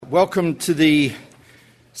Welcome to the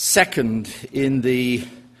second in the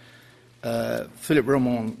Philippe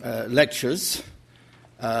Roman lectures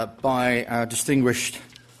by our distinguished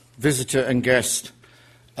visitor and guest,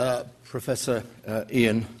 Professor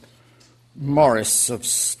Ian Morris of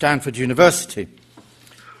Stanford University.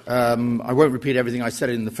 I won't repeat everything I said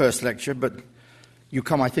in the first lecture, but you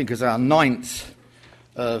come, I think, as our ninth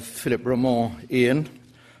Philippe Roman Ian,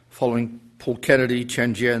 following Paul Kennedy,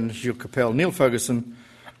 Chen Jian, Gilles Capel, Neil Ferguson,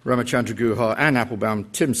 Ramachandra Guha, Anne Applebaum,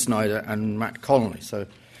 Tim Snyder, and Matt Connolly. So,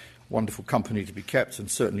 wonderful company to be kept, and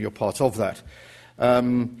certainly you're part of that.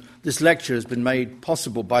 This lecture has been made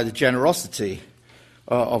possible by the generosity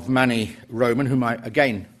of Manny Roman, whom I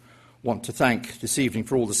again want to thank this evening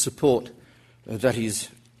for all the support that he's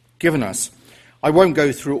given us. I won't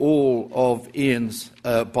go through all of Ian's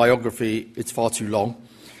biography, it's far too long.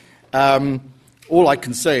 All I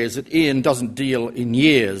can say is that Ian doesn't deal in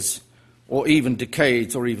years or even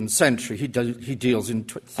decades or even centuries. He deals in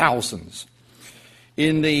thousands.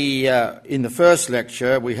 In the first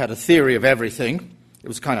lecture, we had a theory of everything. It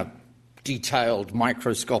was kind of detailed,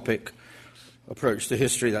 microscopic approach to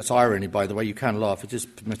history. That's irony, by the way. You can laugh. It is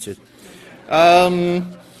permitted.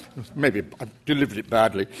 Maybe I delivered it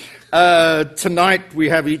badly. Tonight, we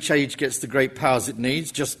have Each Age Gets the Great Powers It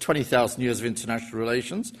Needs, just 20,000 years of international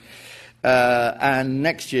relations. And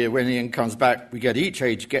next year, when Ian comes back, we get Each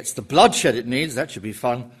Age Gets the Bloodshed It Needs. That should be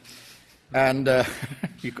fun. And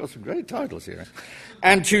you've got some great titles here.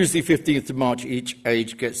 And Tuesday, 15th of March, Each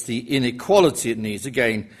Age Gets the Inequality It Needs,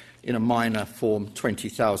 again, in a minor form,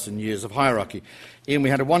 20,000 years of hierarchy. Ian, we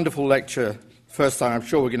had a wonderful lecture first time. I'm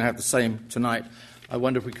sure we're going to have the same tonight. I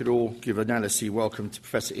wonder if we could all give an LSE welcome to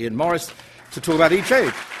Professor Ian Morris to talk about each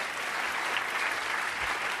age.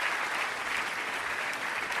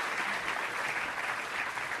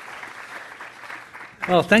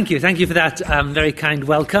 Well, thank you. Thank you for that very kind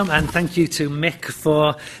welcome, and thank you to Mick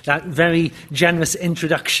for that very generous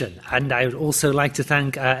introduction. And I would also like to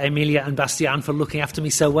thank Emilia and Bastian for looking after me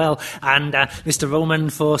so well, and Mr. Roman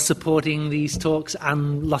for supporting these talks,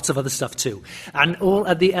 and lots of other stuff too. And all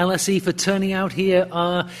at the LSE for turning out here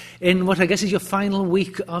in what I guess is your final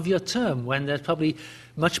week of your term, when there's probably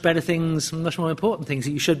much better things, much more important things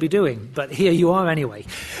that you should be doing. But here you are anyway.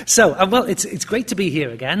 So, well, it's great to be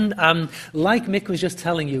here again. Like Mick was just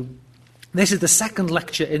telling you, this is the second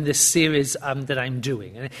lecture in this series that I'm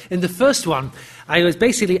doing. In the first one, I was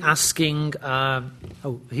basically asking...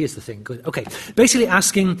 here's the thing. Good. Okay. Basically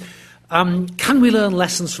asking... can we learn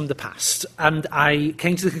lessons from the past? And I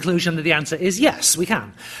came to the conclusion that the answer is yes, we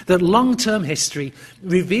can. That long-term history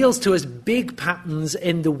reveals to us big patterns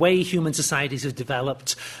in the way human societies have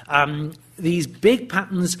developed. These big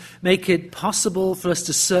patterns make it possible for us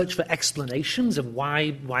to search for explanations of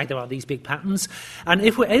why there are these big patterns. And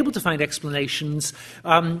if we're able to find explanations,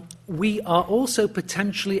 we are also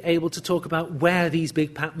potentially able to talk about where these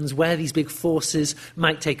big patterns, where these big forces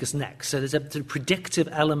might take us next. So there's a predictive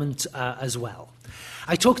element as well.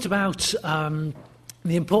 I talked about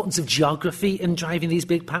the importance of geography in driving these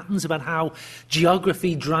big patterns, about how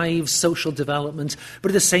geography drives social development, but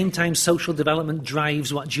at the same time social development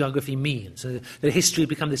drives what geography means. So the history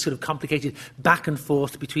become this sort of complicated back and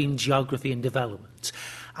forth between geography and development.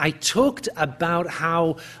 I talked about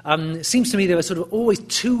how it seems to me there are sort of always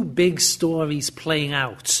two big stories playing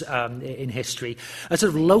out in history, a sort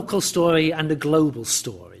of local story and a global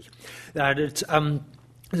story.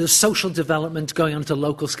 There's social development going on at a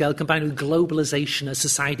local scale combined with globalization as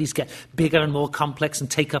societies get bigger and more complex and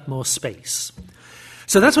take up more space.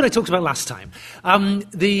 So that's what I talked about last time.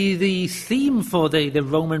 The theme for the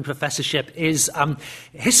Roman professorship is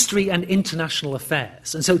history and international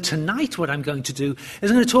affairs. And so tonight what I'm going to do is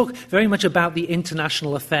I'm going to talk very much about the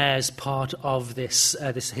international affairs part of this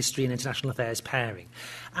history and international affairs pairing.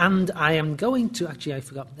 And I am going to, actually I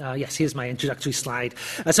forgot, yes, here's my introductory slide.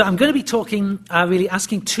 So I'm going to be talking, really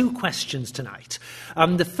asking two questions tonight.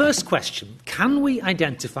 The first question, can we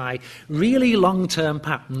identify really long-term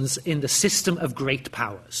patterns in the system of great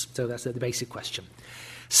powers? So that's the basic question.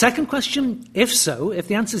 Second question, if so, if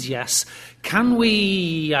the answer is yes, can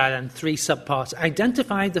we, and three subparts,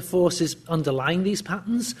 identify the forces underlying these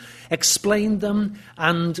patterns, explain them,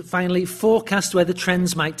 and finally forecast where the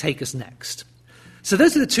trends might take us next? So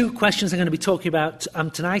those are the two questions I'm going to be talking about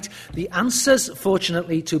tonight. The answers,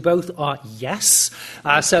 fortunately, to both are yes.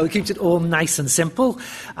 So it keeps it all nice and simple.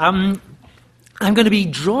 I'm going to be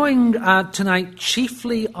drawing tonight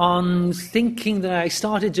chiefly on thinking that I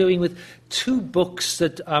started doing with two books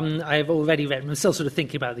that I've already written. I'm still sort of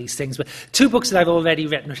thinking about these things, but two books that I've already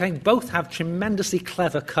written, which I think both have tremendously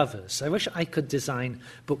clever covers. I wish I could design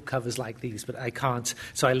book covers like these, but I can't,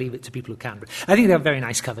 so I leave it to people who can. But I think they have very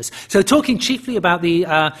nice covers. So talking chiefly about the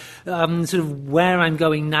sort of where I'm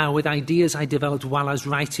going now with ideas I developed while I was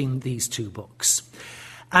writing these two books.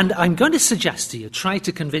 And I'm going to suggest to you, try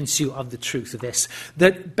to convince you of the truth of this,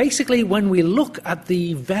 that basically when we look at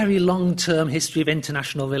the very long-term history of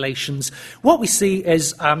international relations, what we see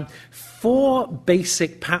is four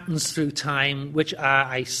basic patterns through time, which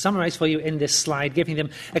I summarise for you in this slide, giving them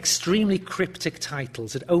extremely cryptic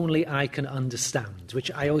titles that only I can understand,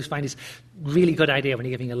 which I always find is really good idea when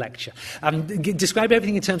you're giving a lecture. Describe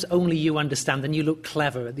everything in terms only you understand, and you look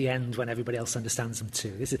clever at the end when everybody else understands them too.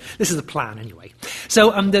 This is the plan anyway.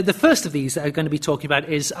 So the first of these that I'm going to be talking about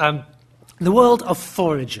is the world of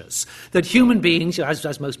foragers. That human beings,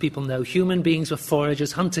 as most people know, human beings were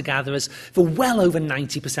foragers, hunter-gatherers for well over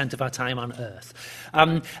 90% of our time on Earth.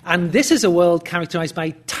 And this is a world characterized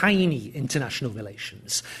by tiny international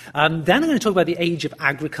relations. Then I'm going to talk about the age of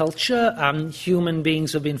agriculture. Human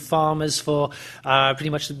beings have been farmers for pretty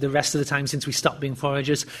much the rest of the time since we stopped being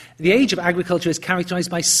foragers. The age of agriculture is characterized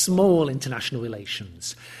by small international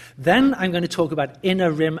relations. Then I'm going to talk about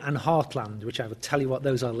inner rim and heartland, which I will tell you what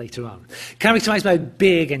those are later on, characterized by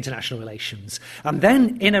big international relations. And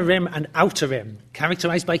then inner rim and outer rim,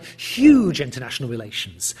 characterized by huge international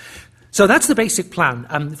relations. So that's the basic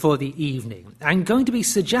plan for the evening. I'm going to be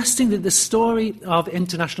suggesting that the story of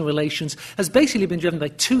international relations has basically been driven by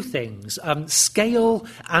two things, scale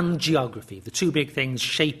and geography, the two big things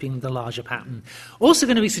shaping the larger pattern. Also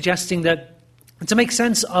going to be suggesting that to make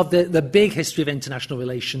sense of the big history of international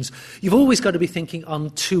relations, you've always got to be thinking on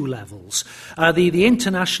two levels, the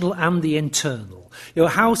international and the internal.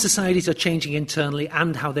 How societies are changing internally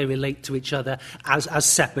and how they relate to each other as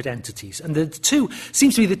separate entities. And the two,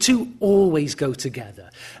 seems to be the two always go together.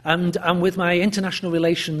 And with my international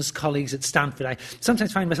relations colleagues at Stanford, I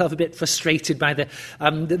sometimes find myself a bit frustrated by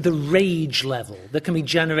the rage level that can be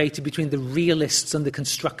generated between the realists and the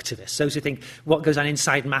constructivists, those who think what goes on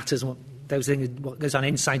inside matters and those things, what goes on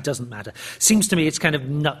inside doesn't matter. Seems to me it's kind of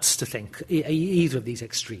nuts to think either of these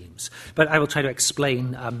extremes. But I will try to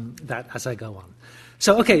explain that as I go on.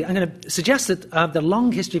 So, okay, I'm going to suggest that the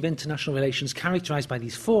long history of international relations characterized by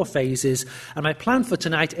these four phases, and my plan for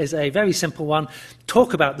tonight is a very simple one: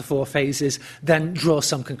 talk about the four phases, then draw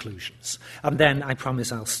some conclusions. And then I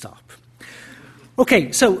promise I'll stop.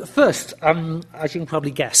 Okay, so first, as you can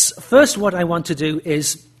probably guess, first what I want to do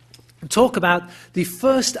is talk about the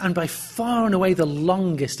first and by far and away the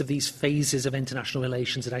longest of these phases of international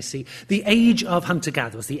relations that I see, the age of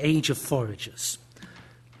hunter-gatherers, the age of foragers.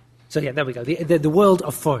 So yeah, there we go, the world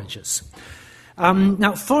of foragers.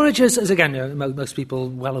 Now, foragers, as again, most people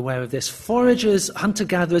well aware of this, foragers,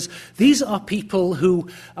 hunter-gatherers, these are people who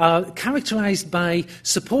are characterized by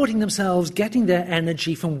supporting themselves, getting their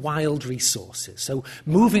energy from wild resources. So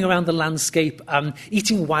moving around the landscape,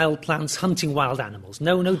 eating wild plants, hunting wild animals.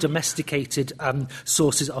 No domesticated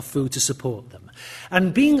sources of food to support them.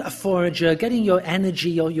 And being a forager, getting your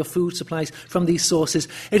energy or your food supplies from these sources,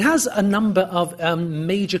 it has a number of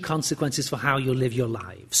major consequences for how you live your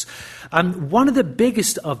lives. One of the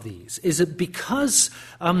biggest of these is that because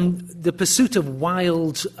the pursuit of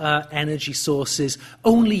wild energy sources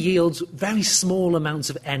only yields very small amounts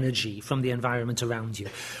of energy from the environment around you.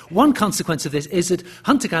 One consequence of this is that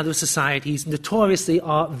hunter-gatherer societies notoriously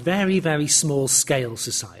are very, very small-scale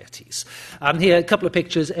societies. Here, a couple of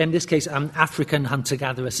pictures, in this case, African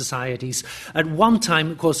hunter-gatherer societies. At one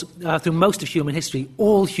time, of course, through most of human history,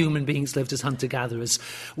 all human beings lived as hunter-gatherers.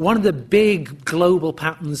 One of the big global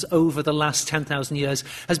patterns over the last 10,000 years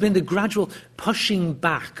has been the gradual pushing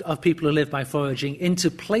back of people who live by foraging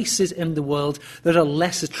into places in the world that are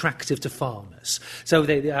less attractive to farmers. So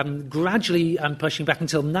they gradually pushing back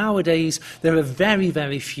until nowadays there are very,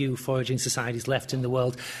 very few foraging societies left in the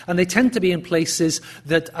world, and they tend to be in places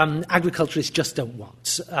that agriculturists just don't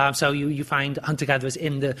want. So you find hunter-gatherers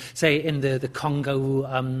in the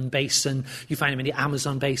Congo basin, you find them in the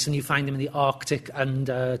Amazon basin, you find them in the Arctic and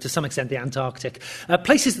to some extent the Antarctic,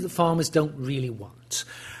 places that the farmers don't really want.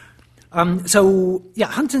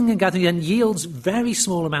 Hunting and gathering then yields very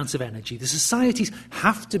small amounts of energy. The societies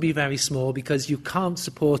have to be very small because you can't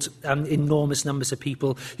support enormous numbers of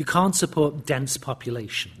people. You can't support dense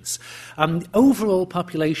populations. Overall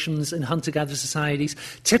populations in hunter-gatherer societies,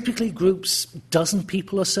 typically groups, dozen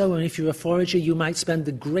people or so. And if you're a forager, you might spend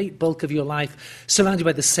the great bulk of your life surrounded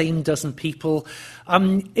by the same dozen people.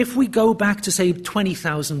 If we go back to, say,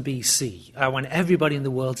 20,000 BC, when everybody in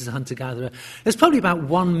the world is a hunter-gatherer, there's probably about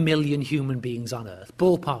 1 million human beings on Earth,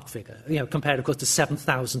 ballpark figure, compared, of course, to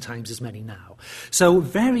 7,000 times as many now. So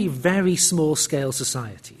very, very small-scale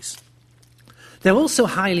societies. They're also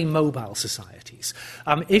highly mobile societies.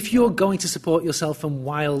 If you're going to support yourself from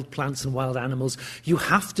wild plants and wild animals, you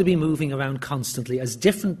have to be moving around constantly. As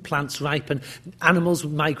different plants ripen, animals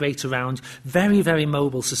migrate around. Very, very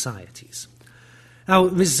mobile societies. Now,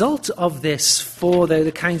 the result of this for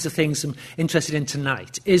the kinds of things I'm interested in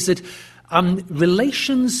tonight is that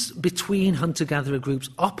relations between hunter-gatherer groups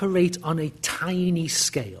operate on a tiny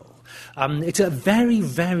scale. It's a very,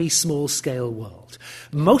 very small-scale world.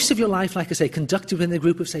 Most of your life, like I say, conducted within a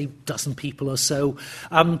group of, say, a dozen people or so.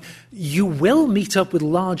 You will meet up with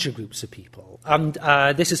larger groups of people. And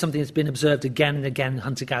this is something that's been observed again and again in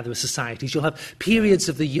hunter-gatherer societies. You'll have periods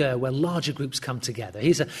of the year where larger groups come together.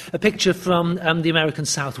 Here's a picture from the American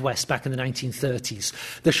Southwest back in the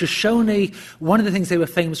 1930s. The Shoshone, one of the things they were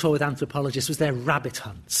famous for with anthropologists was their rabbit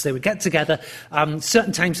hunts. They would get together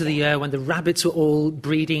certain times of the year when the rabbits were all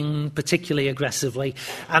breeding particularly aggressively,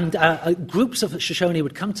 and groups of Shoshone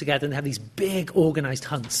would come together and have these big organised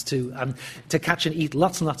hunts to catch and eat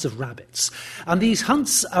lots and lots of rabbits. And these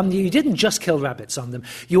hunts, you didn't just kill rabbits on them.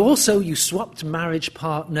 You swapped marriage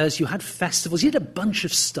partners, you had festivals, you did a bunch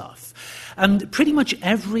of stuff. And pretty much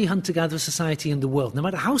every hunter-gatherer society in the world, no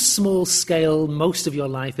matter how small scale most of your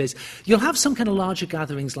life is, you'll have some kind of larger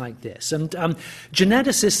gatherings like this. And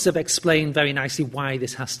geneticists have explained very nicely why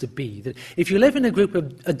this has to be. That if you live in a group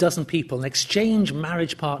of a dozen people and exchange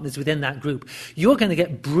marriage partners within that group, you're going to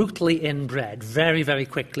get brutally inbred very, very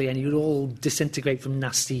quickly, and you'll all disintegrate from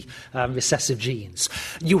nasty recessive genes.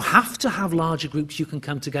 You have to have larger groups you can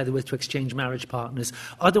come together with to exchange marriage partners,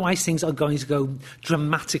 otherwise things are going to go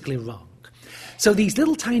dramatically wrong. So these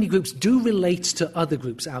little tiny groups do relate to other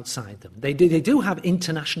groups outside them. They do have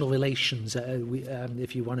international relations,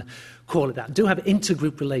 if you want to call it that, do have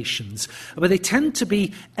intergroup relations, but they tend to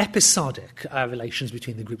be episodic relations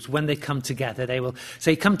between the groups. When they come together, they will,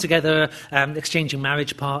 say, come together exchanging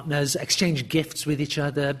marriage partners, exchange gifts with each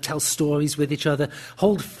other, tell stories with each other,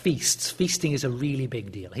 hold feasts. Feasting is a really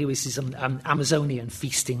big deal. Here we see some Amazonian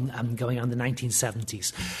feasting going on in the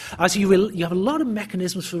 1970s. So you have a lot of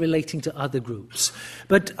mechanisms for relating to other groups.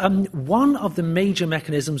 But one of the major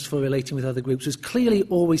mechanisms for relating with other groups was clearly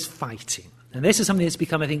always fighting. And this is something that's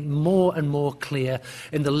become, I think, more and more clear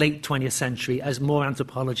in the late 20th century as more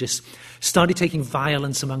anthropologists started taking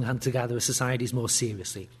violence among hunter-gatherer societies more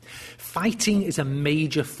seriously. Fighting is a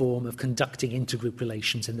major form of conducting intergroup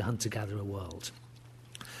relations in the hunter-gatherer world.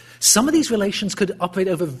 Some of these relations could operate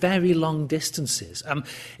over very long distances.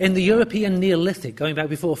 In the European Neolithic, going back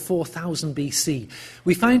before 4000 BC,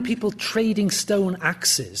 we find people trading stone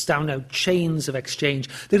axes down chains of exchange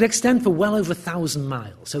that extend for well over 1,000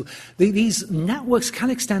 miles. So these networks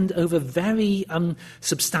can extend over very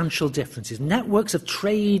substantial differences. Networks of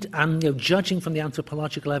trade and, judging from the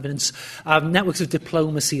anthropological evidence, networks of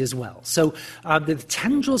diplomacy as well. So the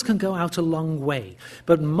tendrils can go out a long way.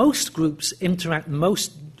 But most groups interact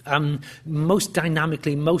most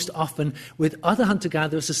dynamically, most often, with other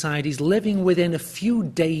hunter-gatherer societies living within a few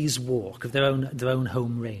days' walk of their own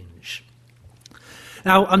home range.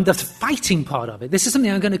 Now, the fighting part of it, this is something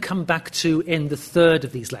I'm going to come back to in the third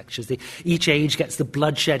of these lectures. Each age gets the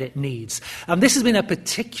bloodshed it needs. This has been a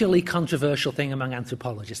particularly controversial thing among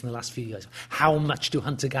anthropologists in the last few years. How much do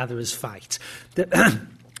hunter-gatherers fight?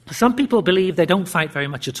 Some people believe they don't fight very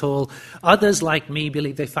much at all. Others, like me,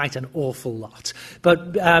 believe they fight an awful lot.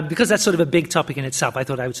 But because that's sort of a big topic in itself, I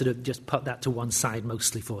thought I would sort of just put that to one side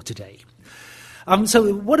mostly for today.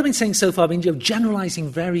 So what I've been saying so far, I've been generalizing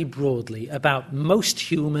very broadly about most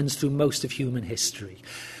humans through most of human history.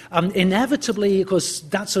 Inevitably, of course,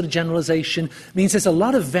 that sort of generalization means there's a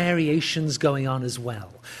lot of variations going on as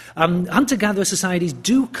well. Hunter-gatherer societies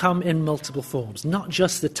do come in multiple forms, not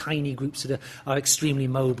just the tiny groups that are extremely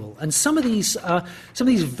mobile. And some of these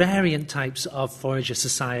variant types of forager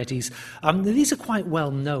societies, these are quite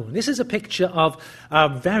well known. This is a picture of a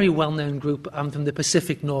very well-known group from the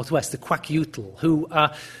Pacific Northwest, the Kwakiutl, who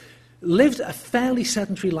lived a fairly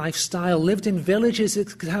sedentary lifestyle, lived in villages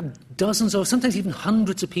that could have dozens or sometimes even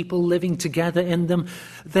hundreds of people living together in them.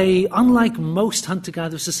 They, unlike most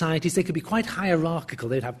hunter-gatherer societies, they could be quite hierarchical.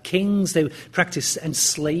 They'd have kings, they would practice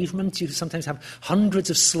enslavement. You'd sometimes have hundreds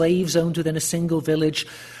of slaves owned within a single village.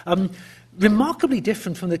 Remarkably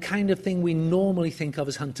different from the kind of thing we normally think of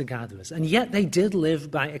as hunter-gatherers. And yet they did live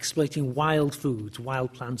by exploiting wild foods,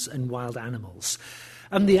 wild plants and wild animals.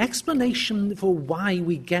 And the explanation for why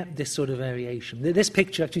we get this sort of variation, this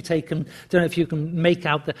picture actually taken, I don't know if you can make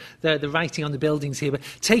out the writing on the buildings here, but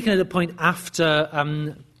taken at a point after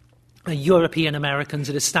European Americans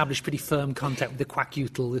had established pretty firm contact with the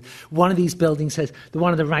Kwakiutl. One of these buildings says, the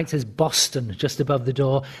one on the right says Boston, just above the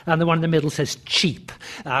door, and the one in the middle says Cheap.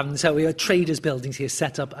 So we have traders' buildings here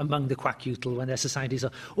set up among the Kwakiutl when their societies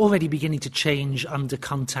are already beginning to change under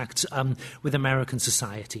contact with American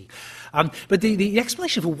society. But the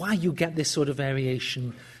explanation for why you get this sort of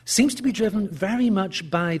variation seems to be driven very much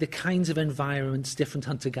by the kinds of environments different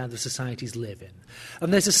hunter-gatherer societies live in.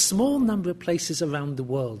 And there's a small number of places around the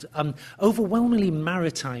world, overwhelmingly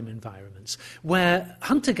maritime environments, where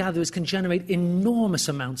hunter-gatherers can generate enormous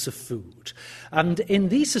amounts of food. And in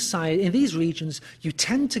these regions, you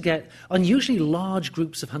tend to get unusually large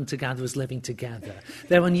groups of hunter-gatherers living together.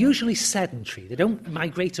 They're unusually sedentary. They don't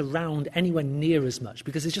migrate around anywhere near as much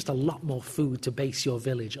because there's just a lot more food to base your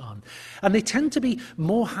village on. And they tend to be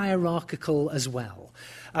more hierarchical as well.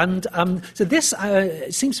 And so this,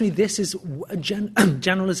 it seems to me, this is a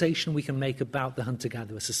generalization we can make about the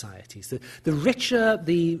hunter-gatherer societies. The richer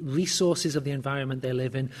the resources of the environment they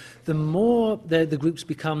live in, the more the groups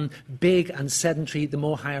become big and sedentary, the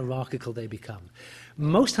more hierarchical they become.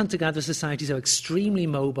 Most hunter-gatherer societies are extremely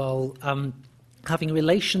mobile, having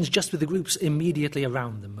relations just with the groups immediately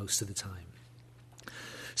around them most of the time.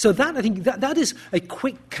 So that, I think, that is a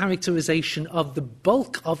quick characterization of the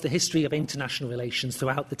bulk of the history of international relations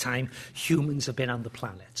throughout the time humans have been on the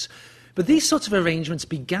planet. But these sorts of arrangements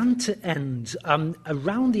began to end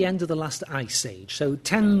around the end of the last ice age, so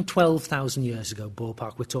 10, 12,000 years ago,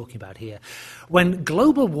 ballpark we're talking about here, when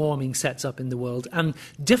global warming sets up in the world and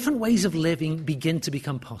different ways of living begin to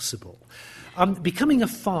become possible. Becoming a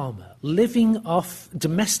farmer, living off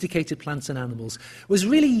domesticated plants and animals, was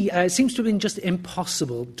really, seems to have been just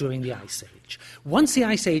impossible during the Ice Age. Once the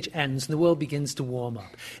Ice Age ends and the world begins to warm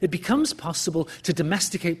up, it becomes possible to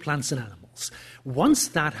domesticate plants and animals. Once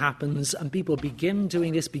that happens and people begin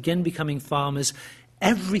doing this, begin becoming farmers,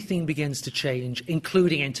 everything begins to change,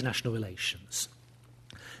 including international relations.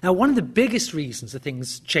 Now, one of the biggest reasons that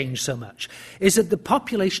things change so much is that the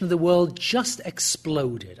population of the world just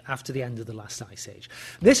exploded after the end of the last ice age.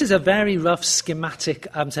 This is a very rough schematic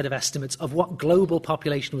set of estimates of what global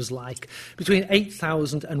population was like between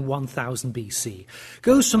 8,000 and 1,000 BC. It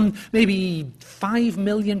goes from maybe 5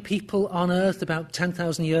 million people on Earth about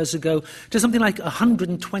 10,000 years ago to something like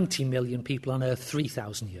 120 million people on Earth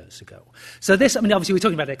 3,000 years ago. So this, I mean, obviously we're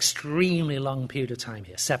talking about an extremely long period of time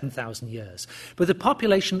here, 7,000 years. But the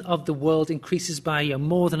population of the world increases by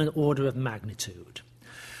more than an order of magnitude.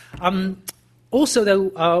 Also,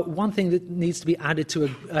 though, one thing that needs to be added to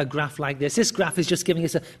a graph like this graph is just giving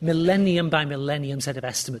us a millennium by millennium set of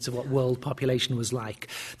estimates of what world population was like.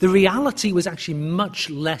 The reality was actually much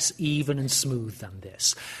less even and smooth than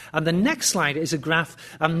this. And the next slide is a graph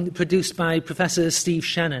produced by Professor Steve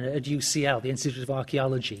Shannon at UCL, the Institute of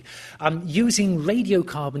Archaeology, using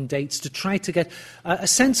radiocarbon dates to try to get a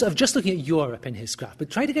sense of, just looking at Europe in his graph, but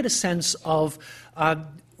try to get a sense of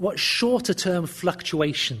what shorter-term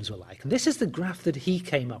fluctuations were like. And this is the graph that he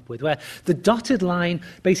came up with, where the dotted line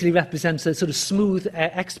basically represents a sort of smooth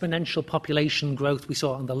exponential population growth we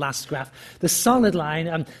saw on the last graph. The solid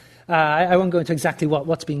line, I won't go into exactly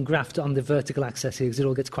what's being graphed on the vertical axis here because it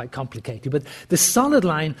all gets quite complicated. But the solid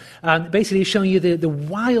line basically is showing you the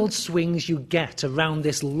wild swings you get around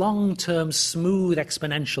this long-term, smooth,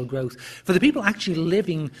 exponential growth. For the people actually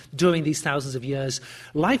living during these thousands of years,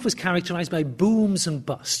 life was characterized by booms and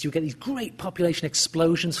busts. You get these great population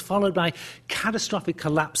explosions followed by catastrophic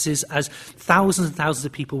collapses as thousands and thousands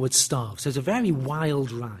of people would starve. So it's a very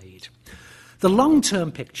wild ride. The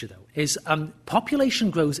long-term picture, though, is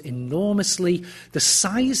population grows enormously, the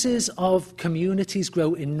sizes of communities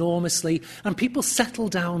grow enormously, and people settle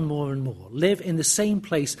down more and more, live in the same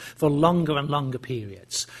place for longer and longer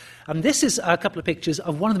periods. And this is a couple of pictures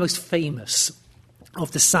of one of the most famous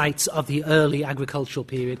of the sites of the early agricultural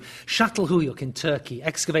period, Çatalhöyük in Turkey,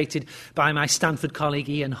 excavated by my Stanford colleague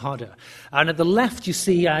Ian Hodder. And at the left you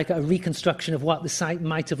see a reconstruction of what the site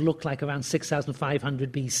might have looked like around 6,500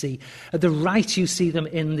 BC. At the right you see them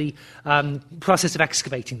in the process of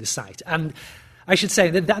excavating the site. And I should say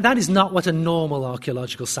that is not what a normal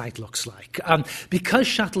archaeological site looks like. Because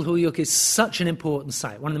Çatalhöyük is such an important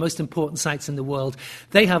site, one of the most important sites in the world,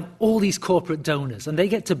 they have all these corporate donors, and they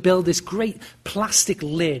get to build this great plastic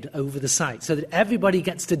lid over the site so that everybody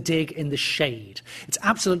gets to dig in the shade. It's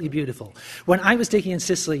absolutely beautiful. When I was digging in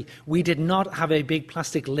Sicily, we did not have a big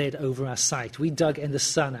plastic lid over our site. We dug in the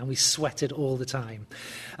sun and we sweated all the time.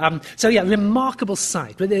 Remarkable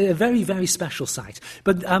site, but a very, very special site.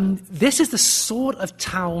 But this is the sort of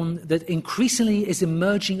town that increasingly is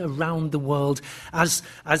emerging around the world as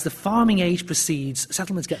the farming age proceeds.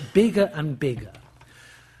 Settlements get bigger and bigger.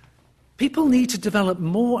 People need to develop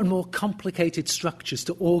more and more complicated structures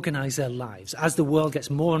to organise their lives as the world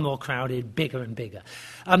gets more and more crowded, bigger and bigger.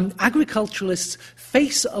 Agriculturalists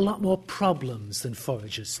face a lot more problems than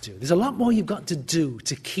foragers do. There's a lot more you've got to do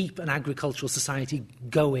to keep an agricultural society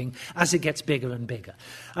going as it gets bigger and bigger.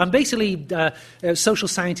 Social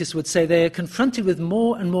scientists would say they're confronted with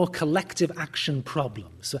more and more collective action problems.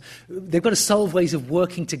 So they've got to solve ways of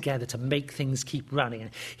working together to make things keep running.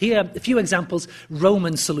 And here, a few examples: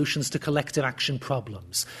 Roman solutions to collective action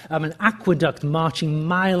problems. An aqueduct marching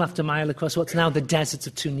mile after mile across what's now the deserts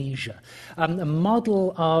of Tunisia. A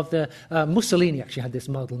model of the... Mussolini actually had this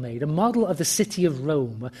model made. A model of the city of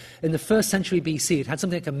Rome. In the 1st century BC, it had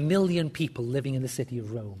something like 1 million people living in the city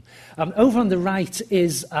of Rome. Over on the right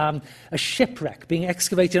is a shipwreck being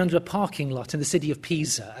excavated under a parking lot in the city of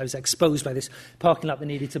Pisa. I was exposed by this parking lot they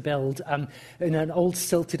needed to build in an old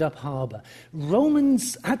silted-up harbour.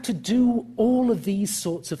 Romans had to do all of these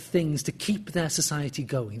sorts of things to keep their society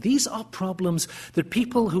going. These are problems that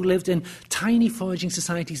people who lived in tiny foraging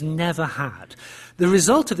societies never had. The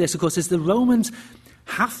result of this, of course, is the Romans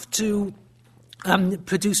have to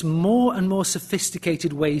produce more and more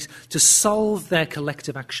sophisticated ways to solve their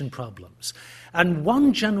collective action problems. And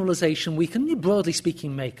one generalization we can, broadly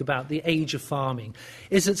speaking, make about the age of farming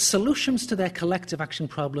is that solutions to their collective action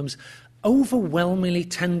problems overwhelmingly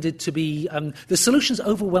tended to be, the solutions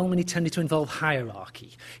overwhelmingly tended to involve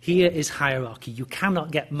hierarchy. Here is hierarchy. You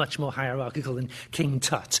cannot get much more hierarchical than King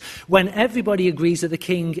Tut. When everybody agrees that the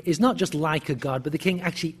king is not just like a god, but the king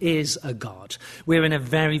actually is a god. We're in a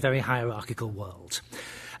very, very hierarchical world.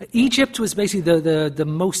 Egypt was basically the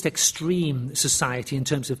most extreme society in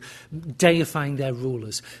terms of deifying their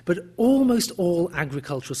rulers. But almost all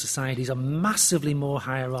agricultural societies are massively more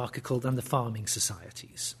hierarchical than the farming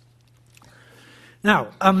societies. Now,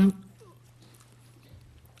 I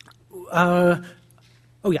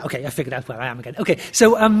figured out where I am again. Okay,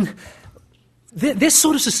 so this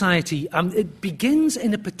sort of society, it begins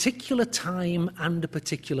in a particular time and a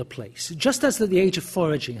particular place, just as the age of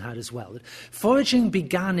foraging had as well. Foraging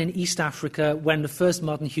began in East Africa when the first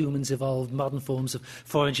modern humans evolved, modern forms of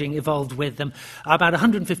foraging evolved with them, about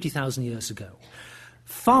 150,000 years ago.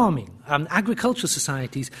 Farming, agricultural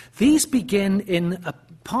societies, these begin in a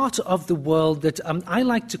part of the world that I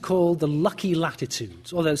like to call the lucky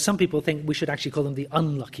latitudes, although some people think we should actually call them the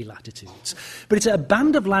unlucky latitudes. But it's a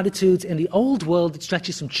band of latitudes in the old world that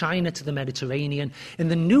stretches from China to the Mediterranean, in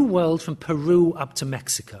the new world from Peru up to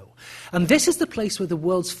Mexico. And this is the place where the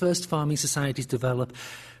world's first farming societies develop,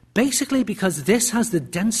 basically because this has the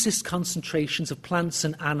densest concentrations of plants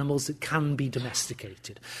and animals that can be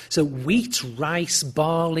domesticated. So wheat, rice,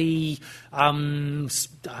 barley, I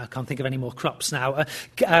can't think of any more crops now,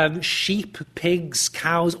 sheep, pigs,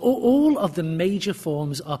 cows, almost all of the major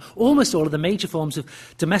forms of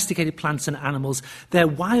domesticated plants and animals, their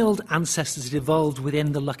wild ancestors had evolved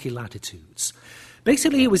within the lucky latitudes.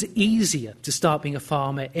 Basically, it was easier to start being a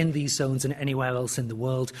farmer in these zones than anywhere else in the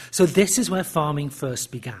world, so this is where farming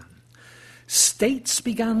first began. States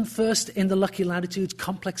began first in the lucky latitudes,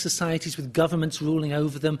 complex societies with governments ruling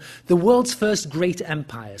over them. The world's first great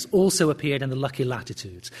empires also appeared in the lucky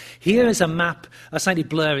latitudes. Here is a map, a slightly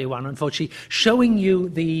blurry one, unfortunately, showing you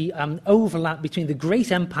the overlap between the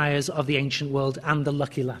great empires of the ancient world and the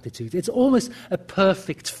lucky latitudes. It's almost a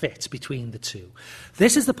perfect fit between the two.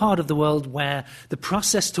 This is the part of the world where the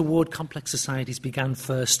process toward complex societies began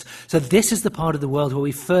first. So this is the part of the world where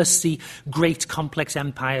we first see great complex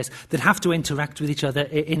empires that have to interact with each other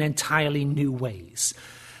in entirely new ways.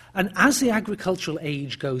 And as the agricultural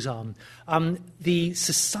age goes on, the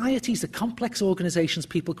societies, the complex organizations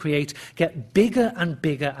people create get bigger and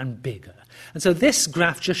bigger and bigger. And so this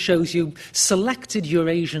graph just shows you selected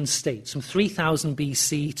Eurasian states from 3000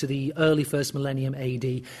 BC to the early first millennium AD.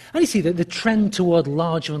 And you see that the trend toward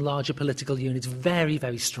larger and larger political units, very,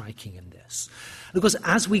 very striking in this. Because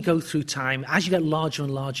as we go through time, as you get larger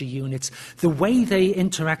and larger units, the way they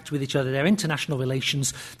interact with each other, their international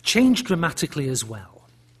relations, change dramatically as well.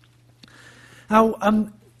 Now,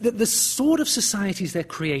 the sort of societies they're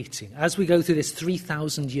creating as we go through this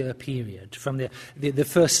 3,000-year period from the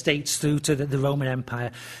first states through to the Roman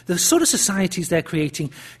Empire, the sort of societies they're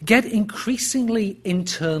creating get increasingly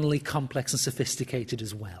internally complex and sophisticated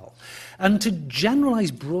as well. And to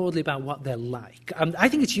generalize broadly about what they're like, I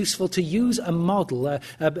think it's useful to use a model, a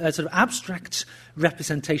sort of abstract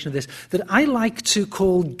representation of this, that I like to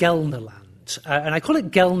call Gelnerland. And I call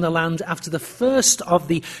it Gelnerland after the first of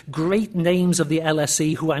the great names of the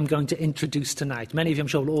LSE who I'm going to introduce tonight. Many of you, I'm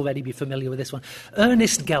sure, will already be familiar with this one.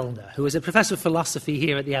 Ernest Gellner, who was a professor of philosophy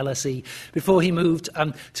here at the LSE before he moved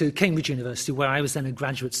to Cambridge University, where I was then a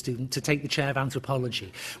graduate student, to take the chair of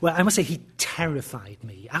anthropology. Well, I must say he terrified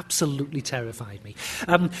me, absolutely terrified me.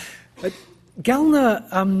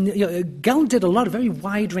 Gellner did a lot of very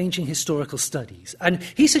wide-ranging historical studies, and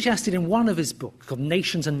he suggested in one of his books called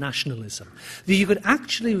Nations and Nationalism that you could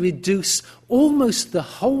actually reduce almost the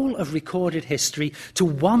whole of recorded history to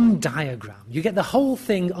one diagram. You get the whole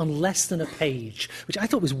thing on less than a page, which I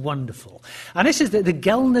thought was wonderful. And this is the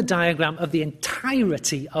Gellner diagram of the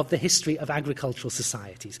entirety of the history of agricultural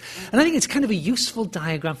societies. And I think it's kind of a useful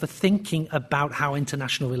diagram for thinking about how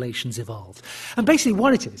international relations evolved. And basically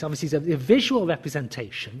what it is, obviously, is a visual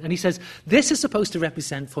representation. And he says, this is supposed to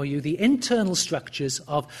represent for you the internal structures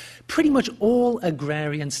of pretty much all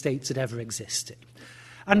agrarian states that ever existed.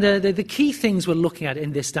 And the key things we're looking at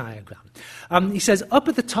in this diagram. He says, up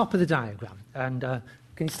at the top of the diagram, and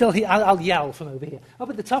can you still hear? I'll yell from over here. Up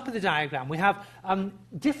at the top of the diagram, we have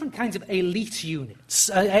different kinds of elite units,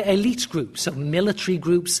 elite groups, so military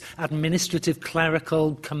groups, administrative,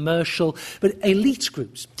 clerical, commercial, but elite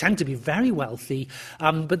groups tend to be very wealthy,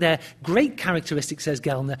 but their great characteristic, says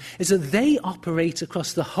Gellner, is that they operate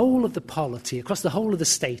across the whole of the polity, across the whole of the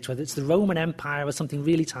state, whether it's the Roman Empire or something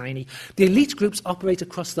really tiny. The elite groups operate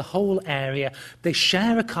across the whole area. They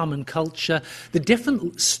share a common culture. The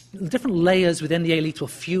different layers within the elite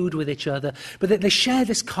will feud with each other, but they share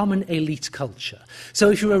this common elite culture. So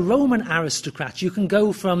if you're a Roman aristocrat, you can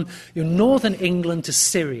go from northern England to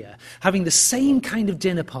Syria, having the same kind of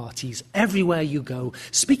dinner parties everywhere you go,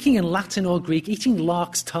 speaking in Latin or Greek, eating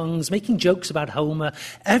lark's tongues, making jokes about Homer.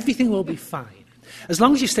 Everything will be fine, as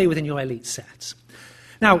long as you stay within your elite set.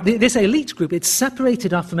 Now, this elite group, it's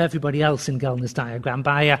separated off from everybody else in Gellner's diagram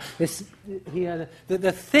by this here,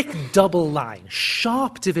 the thick double line,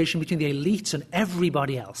 sharp division between the elite and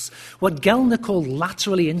everybody else. What Gellner called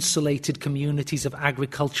laterally insulated communities of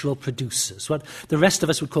agricultural producers, what the rest of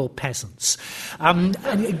us would call peasants.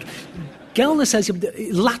 Gellner says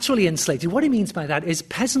laterally insulated. What he means by that is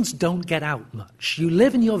peasants don't get out much. You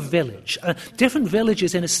live in your village. Different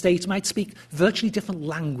villages in a state might speak virtually different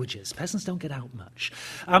languages. Peasants don't get out much.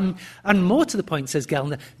 And more to the point, says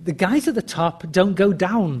Gellner, the guys at the top don't go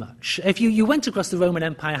down much. If you went across the Roman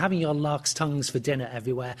Empire having your lark's tongues for dinner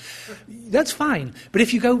everywhere, that's fine. But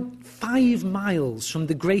if you go 5 miles from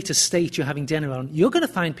the great estate you're having dinner on, you're going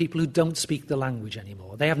to find people who don't speak the language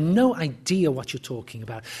anymore. They have no idea what you're talking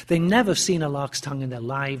about. They never seen a lark's tongue in their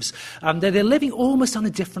lives. They're living almost on a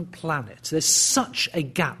different planet. There's such a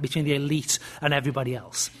gap between the elite and everybody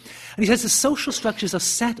else. And he says the social structures are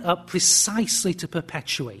set up precisely to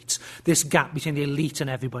perpetuate this gap between the elite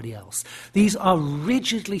and everybody else. These are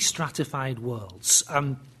rigidly stratified worlds,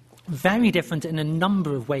 very different in a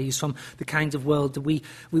number of ways from the kinds of world that we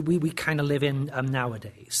kind of live in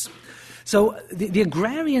nowadays. So the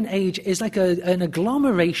agrarian age is like an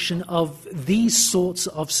agglomeration of these sorts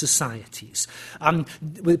of societies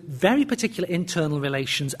with very particular internal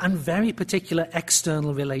relations and very particular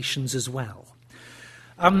external relations as well.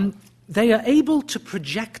 They are able to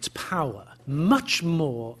project power much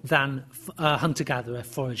more than hunter-gatherer,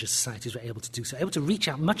 forager societies were able to do so, able to reach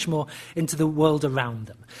out much more into the world around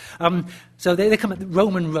them. So they come at the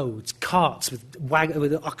Roman roads, carts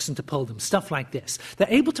with oxen to pull them, stuff like this. They're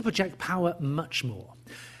able to project power much more.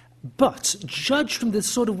 But, judged from the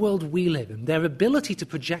sort of world we live in, their ability to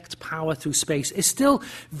project power through space is still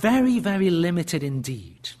very, very limited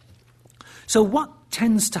indeed. So what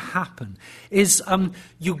tends to happen is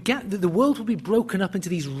you get that the world will be broken up into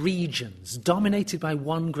these regions dominated by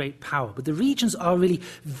one great power, but the regions are really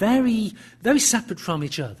very, very separate from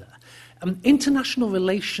each other. International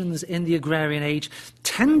relations in the agrarian age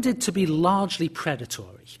tended to be largely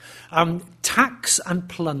predatory. Tax and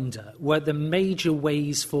plunder were the major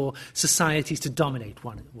ways for societies to dominate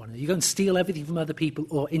one another. You go and steal everything from other people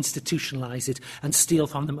or institutionalize it and steal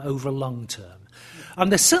from them over long term.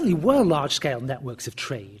 there certainly were large-scale networks of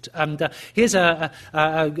trade. And here's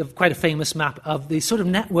quite a famous map of the sort of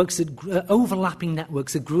networks, overlapping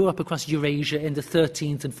networks that grew up across Eurasia in the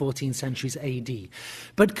 13th and 14th centuries AD.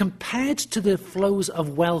 But compared to the flows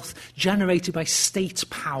of wealth generated by state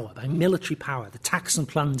power, by military power, the tax and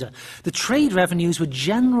plunder, the trade revenues were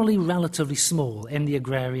generally relatively small in the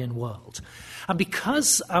agrarian world. And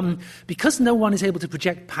because no one is able to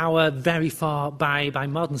project power very far by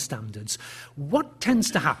modern standards, what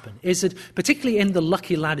tends to happen is that, particularly in the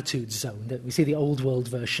Lucky Latitudes zone, that we see the Old World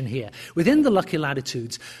version here, within the Lucky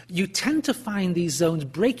Latitudes, you tend to find these zones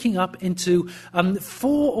breaking up into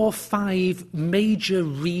 4 or 5 major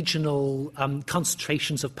regional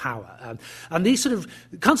concentrations of power. And these sort of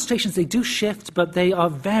concentrations, they do shift, but they are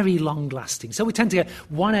very long-lasting. So we tend to get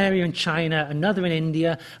one area in China, another in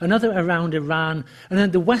India, another around Iran, and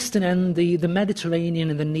then the western end, the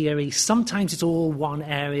Mediterranean and the Near East. Sometimes it's all one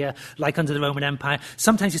area, like under the Roman Empire.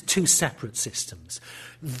 Sometimes it's 2 separate systems.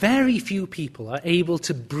 Very few people are able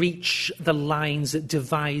to breach the lines that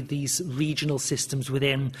divide these regional systems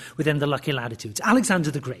within the Lucky Latitudes.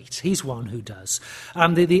 Alexander the Great, he's one who does.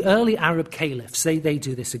 The early Arab caliphs, they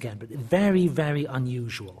do this again, but very, very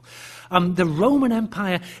unusual. The Roman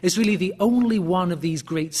Empire is really the only one of these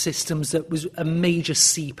great systems that was a major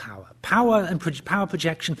sea power. Power and power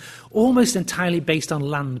projection almost entirely based on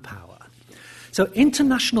land power. So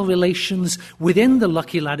international relations within the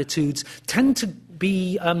Lucky Latitudes tend to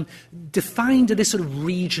be defined at this sort of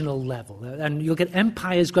regional level, and you'll get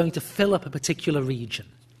empires going to fill up a particular region.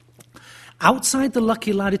 Outside the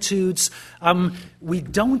Lucky Latitudes, we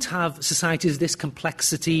don't have societies of this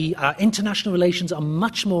complexity. International relations are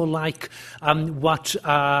much more like what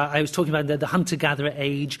I was talking about, the hunter-gatherer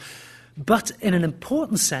age. But in an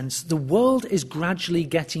important sense, the world is gradually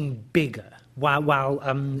getting bigger while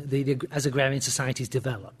as agrarian societies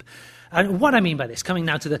develop. And what I mean by this, coming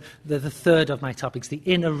now to the third of my topics, the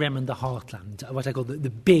inner rim and the heartland, what I call the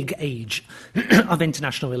big age of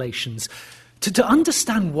international relations. To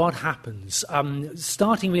understand what happens,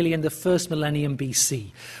 starting really in the first millennium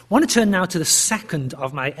BC, I want to turn now to the second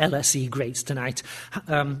of my LSE greats tonight,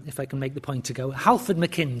 if I can make the point to go, Halford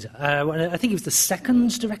Mackinder. I think he was the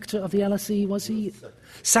second director of the LSE, was he?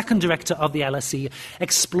 Second director of the LSE,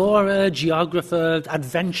 explorer, geographer,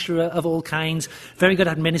 adventurer of all kinds, very good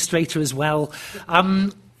administrator as well.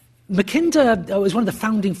 Mackinder was one of the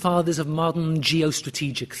founding fathers of modern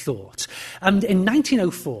geostrategic thought. And in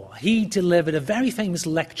 1904, he delivered a very famous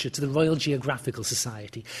lecture to the Royal Geographical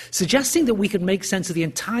Society, suggesting that we could make sense of the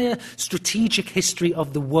entire strategic history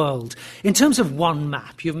of the world in terms of one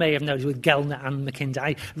map. You may have noticed with Gellner and Mackinder,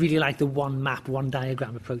 I really like the one map, one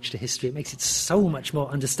diagram approach to history. It makes it so much more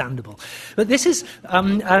understandable. But this is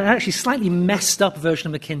an actually slightly messed up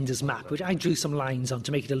version of Mackinder's map, which I drew some lines on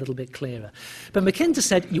to make it a little bit clearer. But Mackinder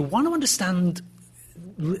said, you want to understand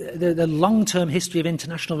the long-term history of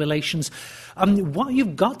international relations, what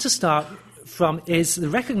you've got to start from is the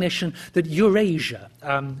recognition that Eurasia,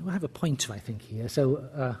 I have a pointer, I think, here,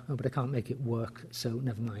 so, but I can't make it work, so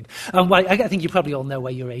never mind. Well, I think you probably all know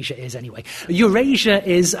where Eurasia is anyway. Eurasia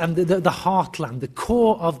is the heartland, the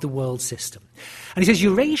core of the world system. And he says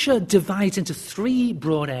Eurasia divides into 3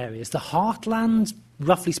 broad areas: the heartland,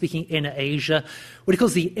 roughly speaking, inner Asia, what he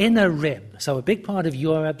calls the inner rim, so a big part of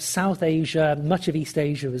Europe, South Asia, much of East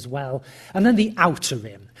Asia as well, and then the outer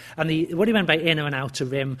rim. And what he meant by inner and outer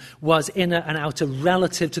rim was inner and outer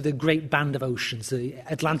relative to the great band of oceans, the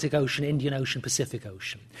Atlantic Ocean, Indian Ocean, Pacific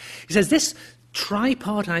Ocean. He says this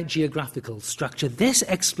tripartite geographical structure, this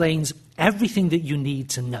explains everything that you need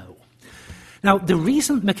to know. Now, the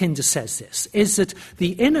reason Mackinder says this is that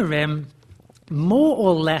the inner rim, more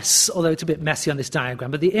or less, although it's a bit messy on this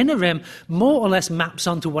diagram, but the inner rim more or less maps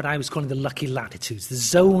onto what I was calling the Lucky Latitudes, the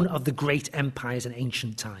zone of the great empires in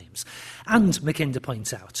ancient times. And, Mackinder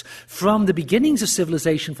points out, from the beginnings of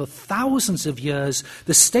civilization for thousands of years,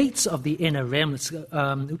 the states of the inner rim,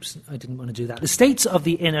 the states of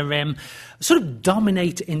the inner rim sort of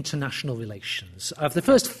dominate international relations. Of the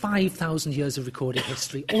first 5,000 years of recorded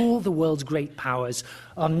history, all the world's great powers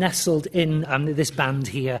are nestled in this band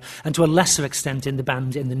here, and to a lesser extent in the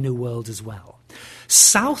band in the New World as well.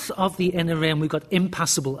 South of the inner rim, we've got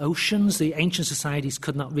impassable oceans. The ancient societies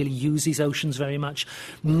could not really use these oceans very much.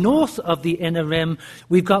 North of the inner rim,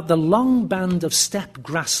 we've got the long band of steppe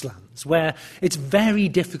grasslands, where it's very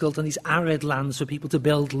difficult on these arid lands for people to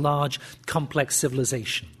build large, complex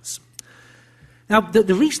civilizations. Now,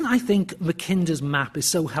 the reason I think Mackinder's map is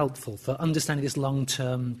so helpful for understanding this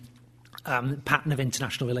long-term pattern of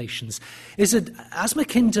international relations is that, as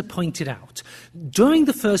Mackinder pointed out, during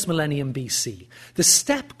the first millennium BC, the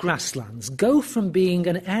steppe grasslands go from being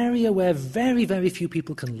an area where very, very few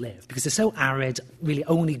people can live because they're so arid, really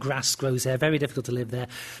only grass grows there, very difficult to live there.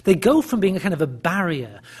 They go from being a kind of a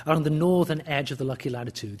barrier along the northern edge of the Lucky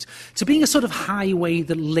Latitudes to being a sort of highway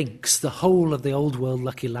that links the whole of the old world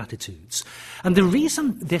Lucky Latitudes. And the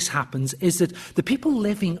reason this happens is that the people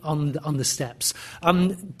living on the steppes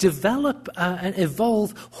develop and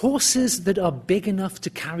evolve horses that are big enough to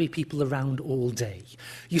carry people around all day.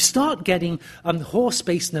 You start getting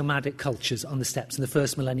horse-based nomadic cultures on the steppes in the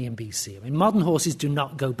first millennium BC. I mean, modern horses do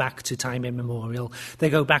not go back to time immemorial. They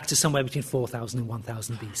go back to somewhere between 4,000 and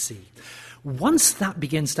 1,000 BC. Once that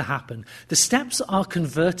begins to happen, the steppes are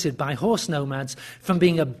converted by horse nomads from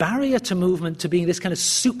being a barrier to movement to being this kind of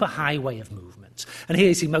superhighway of movement. And here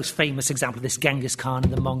is the most famous example of this, Genghis Khan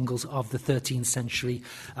and the Mongols of the 13th century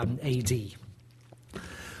AD.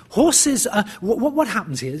 Horses, what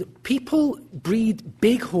happens here is people breed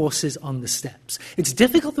big horses on the steppes. It's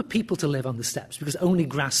difficult for people to live on the steppes because only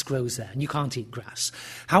grass grows there and you can't eat grass.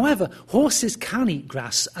 However, horses can eat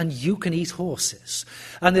grass and you can eat horses.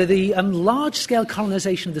 And the large-scale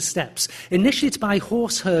colonization of the steppes, initially it's by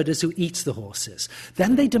horse herders who eat the horses.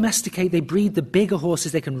 Then they domesticate, they breed the bigger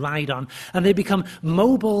horses they can ride on, and they become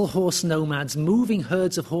mobile horse nomads, moving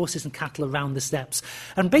herds of horses and cattle around the steppes,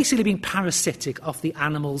 and basically being parasitic of the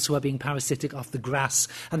animals who are being parasitic of the grass.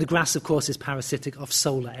 And the grass, of course, is parasitic of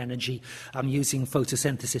solar energy, using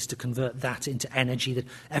photosynthesis to convert that into energy that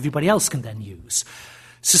everybody else can then use.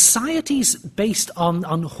 Societies based on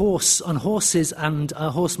horses and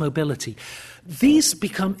horse mobility, these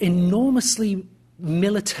become enormously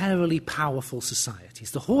militarily powerful societies.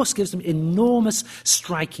 The horse gives them enormous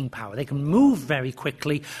striking power. They can move very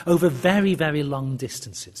quickly over very, very long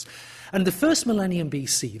distances. And the first millennium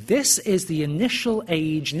BC, this is the initial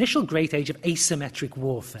great age of asymmetric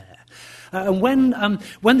warfare. And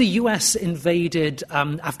when the US invaded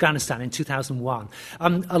Afghanistan in 2001,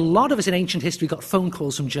 a lot of us in ancient history got phone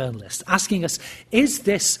calls from journalists asking us, is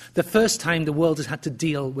this the first time the world has had to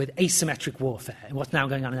deal with asymmetric warfare and what's now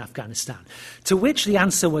going on in Afghanistan? To which the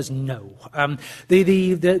answer was no.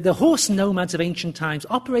 The horse nomads of ancient times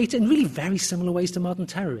operated in really very similar ways to modern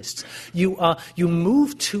terrorists. You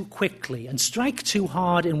move too quickly and strike too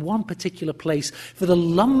hard in one particular place for the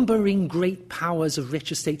lumbering great powers of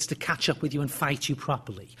richer states to catch up with you and fight you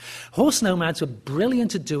properly. Horse nomads were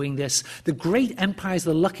brilliant at doing this. The great empires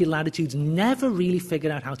of the Lucky Latitudes never really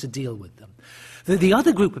figured out how to deal with them. The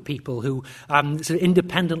other group of people who sort of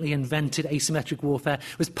independently invented asymmetric warfare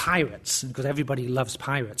was pirates, because everybody loves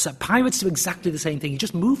pirates. Pirates do exactly the same thing. You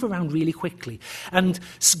just move around really quickly. And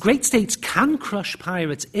great states can crush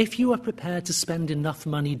pirates if you are prepared to spend enough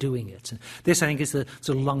money doing it. And this, I think, is the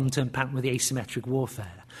sort of long-term pattern with the asymmetric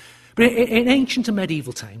warfare. But in ancient and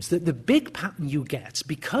medieval times, the big pattern you get,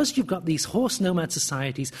 because you've got these horse nomad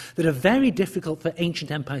societies that are very difficult for ancient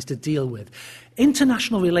empires to deal with,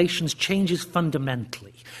 international relations changes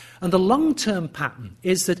fundamentally. And the long-term pattern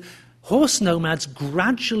is that horse nomads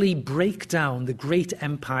gradually break down the great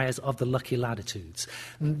empires of the Lucky Latitudes.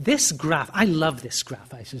 And this graph, I love this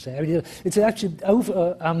graph, I should say. I mean, it's actually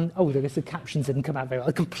over... I guess the captions didn't come out very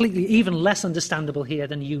well. Completely, even less understandable here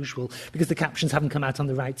than usual, because the captions haven't come out on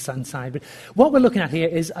the right-hand side. But what we're looking at here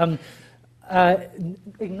is...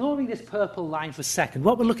 ignoring this purple line for a second,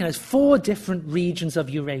 what we're looking at is 4 different regions of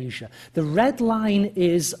Eurasia. The red line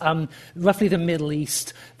is roughly the Middle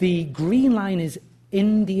East. The green line is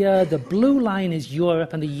India, the blue line is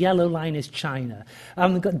Europe, and the yellow line is China.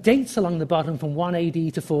 We've got dates along the bottom from 1 AD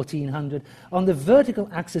to 1400. On the vertical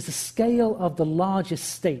axis, the scale of the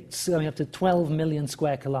largest states, going up to 12 million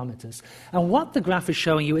square kilometers. And what the graph is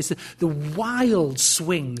showing you is the wild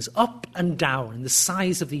swings up and down in the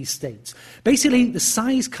size of these states. Basically, the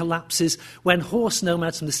size collapses when horse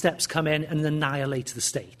nomads from the steppes come in and annihilate the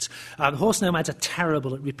state. Horse nomads are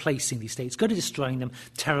terrible at replacing these states, good at destroying them,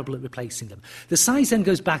 terrible at replacing them. The size then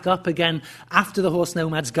goes back up again after the horse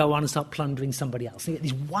nomads go on and start plundering somebody else. You get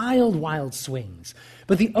these wild, wild swings.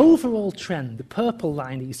 But the overall trend, the purple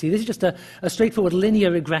line that you see, this is just a straightforward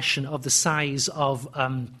linear regression of the size of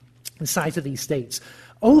these states.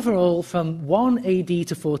 Overall, from 1 AD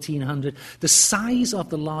to 1400, the size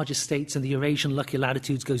of the largest states in the Eurasian Lucky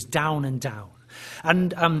Latitudes goes down and down.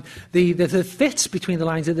 And the fit between the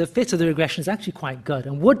lines, the fit of the regression is actually quite good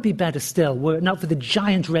and would be better still were it not for the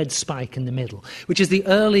giant red spike in the middle, which is the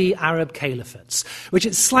early Arab caliphates, which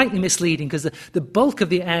is slightly misleading because the bulk of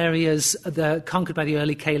the areas conquered by the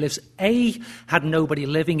early caliphs, A, had nobody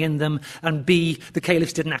living in them, and B, the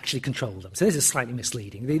caliphs didn't actually control them. So this is slightly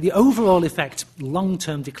misleading. The overall effect,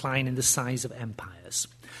 long-term decline in the size of empires.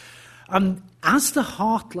 As the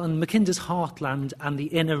heartland, Mackinder's heartland and the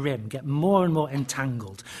inner rim get more and more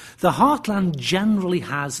entangled, the heartland generally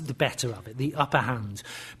has the better of it, the upper hand.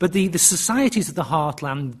 But the societies of the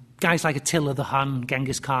heartland, guys like Attila the Hun,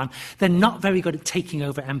 Genghis Khan, they're not very good at taking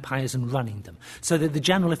over empires and running them. So the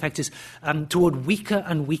general effect is toward weaker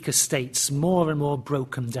and weaker states, more and more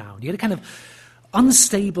broken down. You get a kind of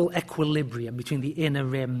unstable equilibrium between the inner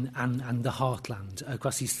rim and the heartland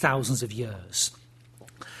across these thousands of years.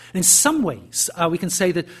 In some ways, we can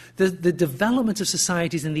say that the development of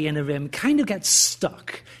societies in the inner rim kind of gets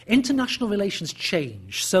stuck. International relations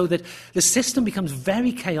change so that the system becomes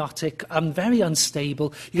very chaotic, very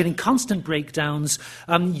unstable. You're getting constant breakdowns.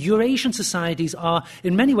 Eurasian societies are,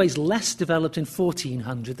 in many ways, less developed in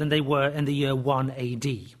 1400 than they were in the year 1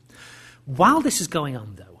 AD. While this is going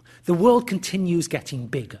on, though, the world continues getting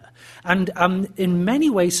bigger. And in many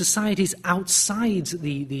ways, societies outside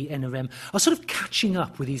the inner rim are sort of catching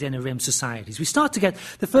up with these inner rim societies. We start to get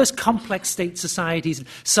the first complex state societies in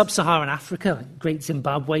sub-Saharan Africa, like Great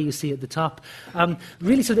Zimbabwe you see at the top,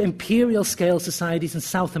 really sort of imperial scale societies in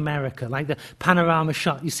South America, like the panorama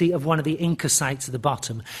shot you see of one of the Inca sites at the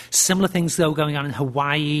bottom. Similar things, though, going on in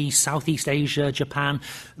Hawaii, Southeast Asia, Japan.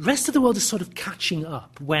 The rest of the world is sort of catching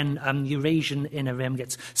up when Eurasian inner rim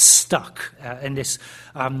gets stuck in this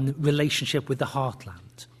relationship with the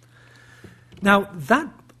heartland. Now, that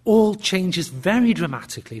all changes very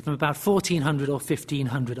dramatically from about 1400 or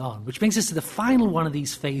 1500 on, which brings us to the final one of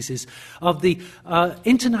these phases of the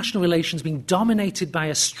international relations being dominated by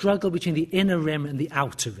a struggle between the inner rim and the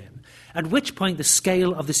outer rim, at which point the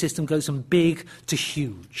scale of the system goes from big to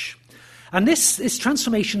huge. And this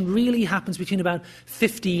transformation really happens between about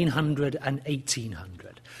 1500 and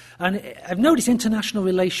 1800. And I've noticed international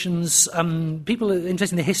relations, people are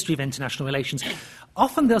interested in the history of international relations.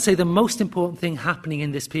 Often they'll say the most important thing happening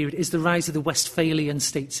in this period is the rise of the Westphalian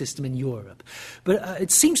state system in Europe. But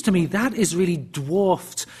it seems to me that is really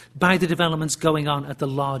dwarfed by the developments going on at the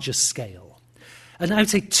larger scale. And I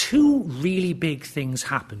would say two really big things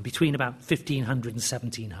happen between about 1500 and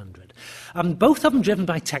 1700. Both of them driven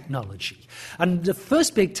by technology. And the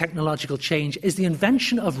first big technological change is the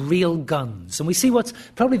invention of real guns. And we see what's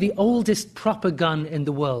probably the oldest proper gun in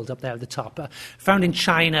the world up there at the top, found in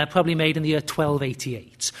China, probably made in the year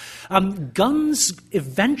 1288. Guns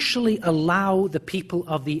eventually allow the people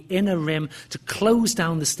of the inner rim to close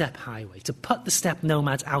down the steppe highway, to put the steppe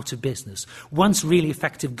nomads out of business once really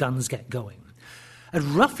effective guns get going. At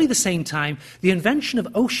roughly the same time, the invention of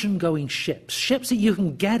ocean-going ships, ships that you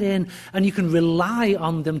can get in and you can rely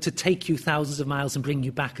on them to take you thousands of miles and bring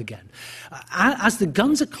you back again. As the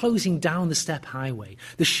guns are closing down the steppe highway,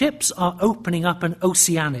 the ships are opening up an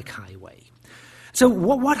oceanic highway. So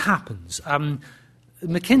what happens?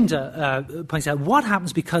 Mackinder points out what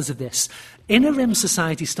happens because of this. Inner rim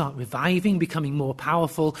societies start reviving, becoming more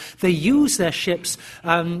powerful. They use their ships.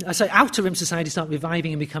 Outer rim societies start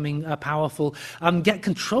reviving and becoming powerful, get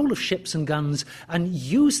control of ships and guns, and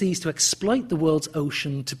use these to exploit the world's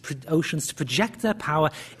oceans to project their power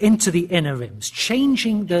into the inner rims,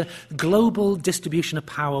 changing the global distribution of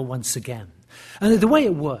power once again. And the way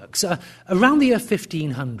it works, around the year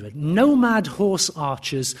 1500, nomad horse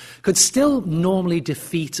archers could still normally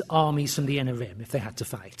defeat armies from the inner rim if they had to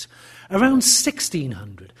fight. Around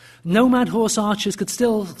 1600, nomad horse archers could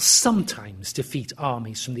still sometimes defeat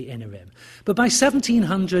armies from the inner rim. But by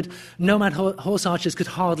 1700, nomad horse archers could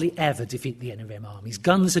hardly ever defeat the inner rim armies.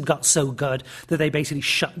 Guns had got so good that they basically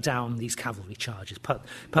shut down these cavalry charges, put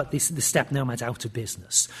the steppe nomads out of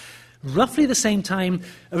business. Roughly the same time,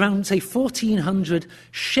 around, say, 1400,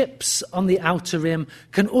 ships on the outer rim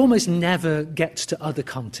can almost never get to other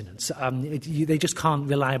continents. They just can't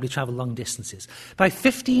reliably travel long distances. By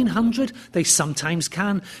 1500, they sometimes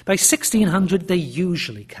can. By 1600, they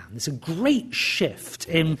usually can. There's a great shift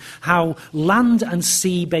in how land and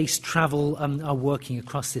sea-based travel are working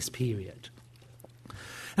across this period.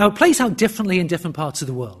 Now, it plays out differently in different parts of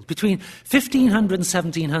the world. Between 1500 and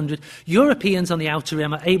 1700, Europeans on the outer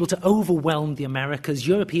rim are able to overwhelm the Americas.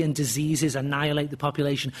 European diseases annihilate the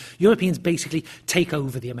population. Europeans basically take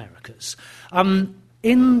over the Americas.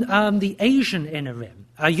 In the Asian Inner Rim,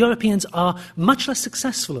 Europeans are much less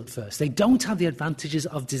successful at first. They don't have the advantages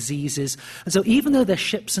of diseases. And so even though their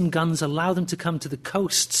ships and guns allow them to come to the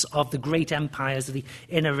coasts of the great empires of the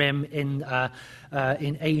Inner Rim in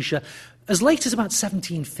Asia, as late as about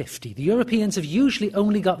 1750, the Europeans have usually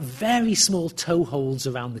only got very small toeholds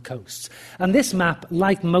around the coasts. And this map,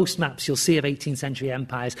 like most maps you'll see of 18th century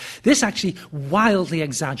empires, this actually wildly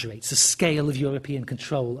exaggerates the scale of European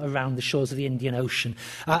control around the shores of the Indian Ocean,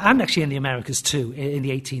 and actually in the Americas too, in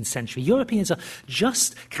the 18th century. Europeans are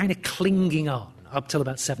just kind of clinging on up till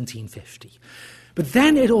about 1750. But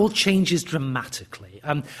then it all changes dramatically.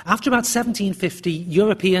 After about 1750,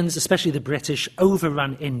 Europeans, especially the British,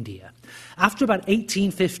 overrun India. After about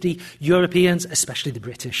 1850, Europeans, especially the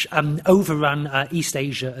British, overrun East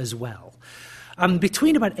Asia as well.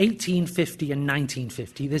 Between about 1850 and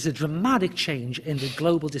 1950, there's a dramatic change in the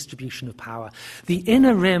global distribution of power. The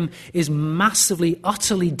Inner Rim is massively,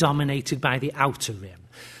 utterly dominated by the Outer Rim,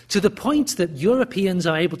 to the point that Europeans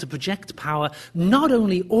are able to project power not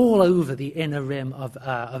only all over the Inner Rim of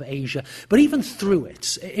Asia, but even through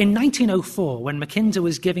it. In 1904, when Mackinder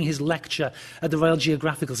was giving his lecture at the Royal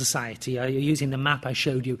Geographical Society, using the map I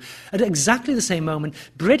showed you, at exactly the same moment,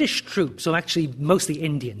 British troops, or actually mostly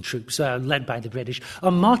Indian troops, led by the British,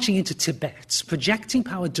 are marching into Tibet, projecting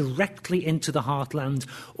power directly into the heartland,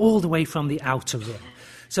 all the way from the Outer Rim.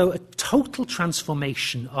 So a total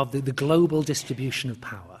transformation of the global distribution of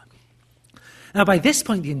power. Now, by this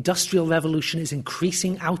point, the Industrial Revolution is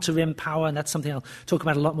increasing Outer Rim power, and that's something I'll talk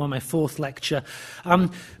about a lot more in my fourth lecture.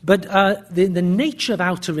 But the nature of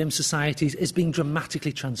Outer Rim societies is being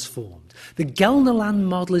dramatically transformed. The Gelderland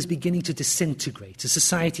model is beginning to disintegrate as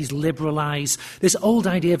societies liberalise. This old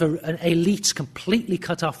idea of an elite completely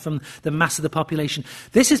cut off from the mass of the population,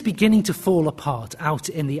 this is beginning to fall apart out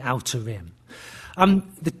in the Outer Rim.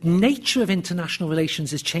 The nature of international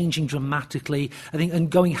relations is changing dramatically, I think,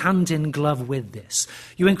 and going hand in glove with this.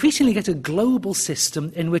 You increasingly get a global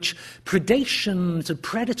system in which predation and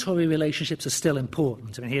predatory relationships are still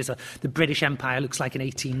important. I mean, here's the British Empire looks like in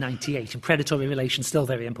 1898, and predatory relations still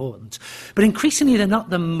very important. But increasingly, they're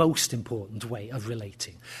not the most important way of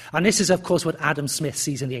relating. And this is, of course, what Adam Smith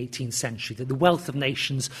sees in the 18th century, that the wealth of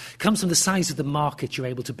nations comes from the size of the market you're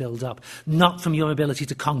able to build up, not from your ability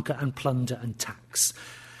to conquer and plunder and tax.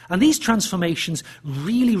 And these transformations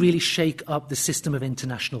really, really shake up the system of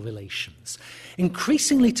international relations.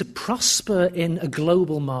 Increasingly, to prosper in a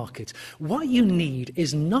global market, what you need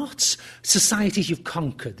is not societies you've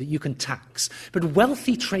conquered that you can tax, but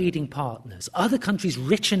wealthy trading partners, other countries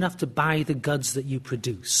rich enough to buy the goods that you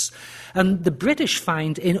produce. And the British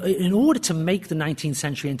find, in order to make the 19th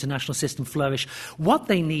century international system flourish, what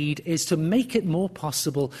they need is to make it more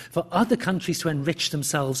possible for other countries to enrich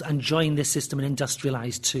themselves and join this system and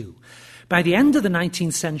industrialise too. By the end of the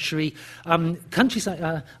 19th century, countries like,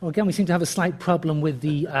 again, we seem to have a slight problem with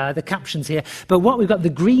the captions here, but what we've got, the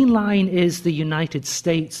green line is the United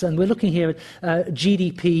States, and we're looking here at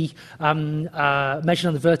GDP measured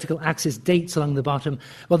on the vertical axis, dates along the bottom.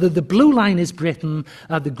 Well, the blue line is Britain,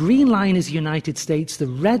 the green line is the United States, the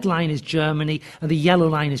red line is Germany, and the yellow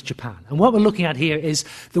line is Japan. And what we're looking at here is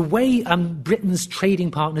the way Britain's trading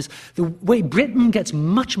partners, the way Britain gets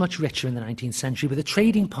much, much richer in the 19th century, but the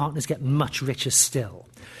trading partners get much richer still.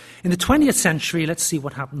 In the 20th century, let's see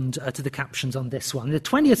what happened to the captions on this one. In the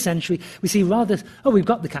 20th century, we see we've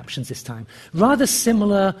got the captions this time. Rather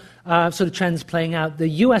similar sort of trends playing out. The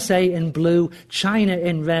USA in blue, China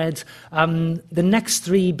in red, the next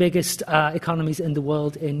three biggest economies in the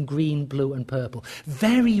world in green, blue, and purple.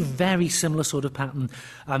 Very, very similar sort of pattern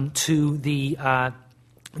to the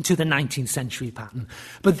 19th century pattern.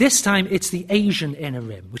 But this time it's the Asian Inner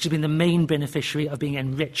Rim, which has been the main beneficiary of being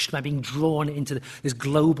enriched by being drawn into this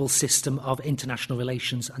global system of international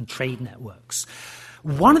relations and trade networks.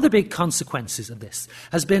 One of the big consequences of this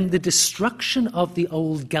has been the destruction of the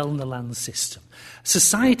old Gelderland system.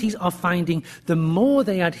 Societies are finding the more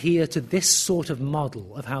they adhere to this sort of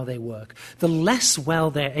model of how they work, the less well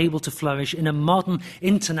they're able to flourish in a modern,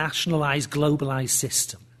 internationalized, globalized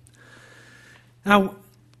system. Now,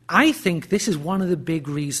 I think this is one of the big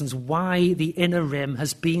reasons why the Inner Rim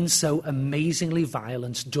has been so amazingly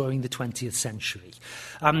violent during the 20th century.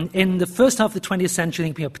 In the first half of the 20th century,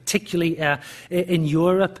 I think, particularly in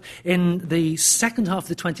Europe, in the second half of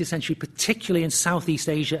the 20th century, particularly in Southeast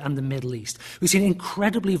Asia and the Middle East, we've seen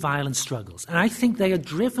incredibly violent struggles. And I think they are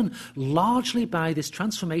driven largely by this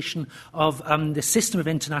transformation of the system of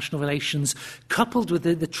international relations, coupled with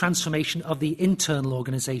the transformation of the internal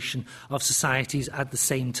organisation of societies at the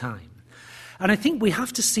same time. And I think we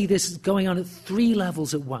have to see this going on at three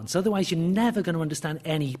levels at once. Otherwise, you're never going to understand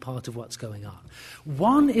any part of what's going on.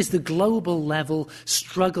 One is the global level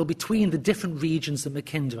struggle between the different regions that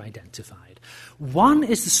Mackinder identified.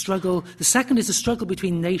 The second is the struggle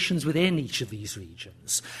between nations within each of these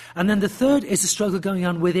regions. And then the third is the struggle going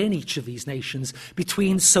on within each of these nations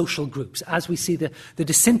between social groups, as we see the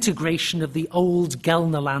disintegration of the old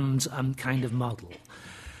Gelderland kind of model.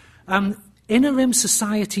 Inner Rim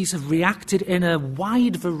societies have reacted in a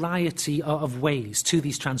wide variety of ways to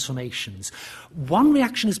these transformations. One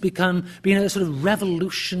reaction has been a sort of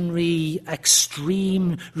revolutionary,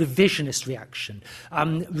 extreme, revisionist reaction,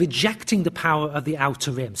 rejecting the power of the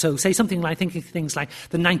Outer Rim. So say something like, thinking things like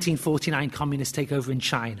the 1949 communist takeover in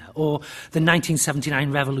China or the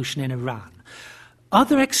 1979 revolution in Iran.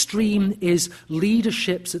 Other extreme is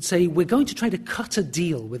leaderships that say we're going to try to cut a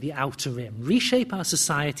deal with the Outer Rim, reshape our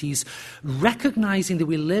societies, recognizing that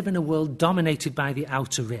we live in a world dominated by the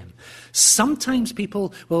Outer Rim. Sometimes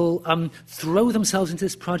people will throw themselves into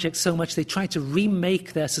this project so much they try to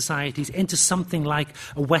remake their societies into something like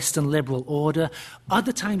a Western liberal order.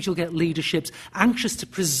 Other times you'll get leaderships anxious to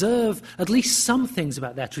preserve at least some things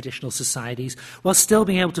about their traditional societies while still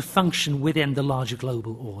being able to function within the larger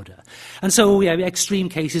global order. And so extreme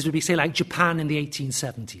cases would be, say, like Japan in the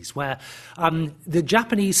 1870s, where the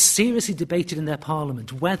Japanese seriously debated in their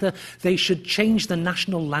parliament whether they should change the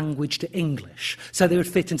national language to English so they would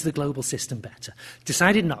fit into the global system better.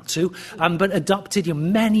 Decided not to, but adopted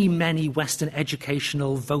many, many Western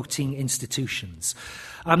educational voting institutions.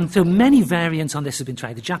 So many variants on this have been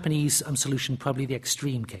tried. The Japanese solution, probably the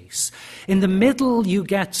extreme case. In the middle, you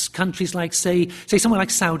get countries like, say somewhere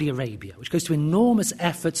like Saudi Arabia, which goes to enormous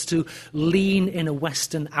efforts to lean in a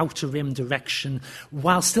Western Outer Rim direction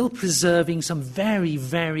while still preserving some very,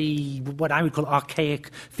 very, what I would call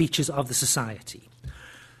archaic features of the society.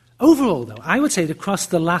 Overall, though, I would say that across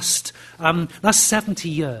the last 70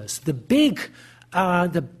 years, the big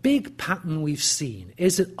pattern we've seen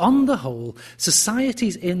is that, on the whole,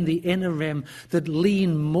 societies in the Inner Rim that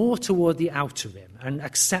lean more toward the Outer Rim and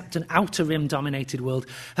accept an Outer Rim-dominated world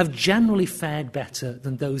have generally fared better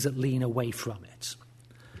than those that lean away from it.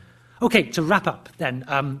 Okay, to wrap up then,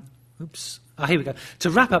 here we go. To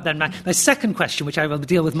wrap up then, my second question, which I will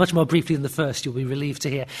deal with much more briefly than the first, you'll be relieved to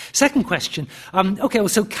hear. Second question,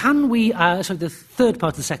 so can we, the third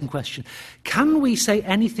part of the second question, can we say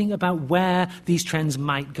anything about where these trends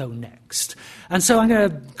might go next? And so I'm going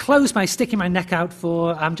to close by sticking my neck out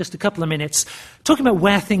for just a couple of minutes, talking about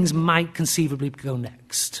where things might conceivably go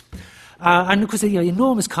next. And of course, there's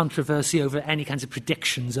enormous controversy over any kinds of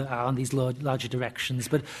predictions on these larger directions.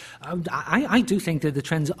 But I do think that the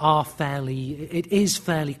trends it is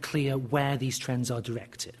fairly clear where these trends are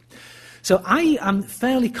directed. So I am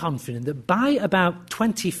fairly confident that by about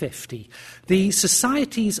 2050, the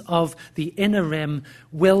societies of the Inner Rim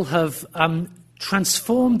will have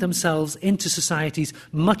transformed themselves into societies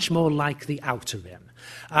much more like the Outer Rim.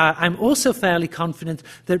 I'm also fairly confident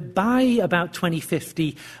that by about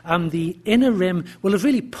 2050, the Inner Rim will have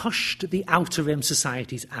really pushed the Outer Rim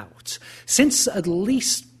societies out. Since at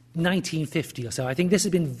least 1950 or so, I think this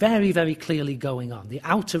has been very, very clearly going on. The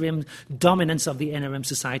Outer Rim dominance of the Inner Rim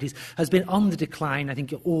societies has been on the decline, I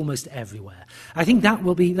think, almost everywhere. I think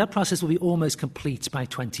that process will be almost complete by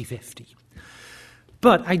 2050.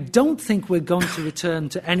 But I don't think we're going to return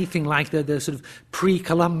to anything like the sort of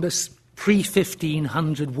pre-Columbus,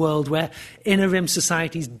 pre-1500 world where Inner Rim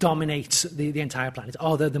societies dominate the entire planet,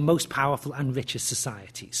 or they're the most powerful and richest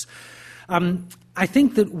societies. I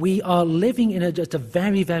think that we are living in just a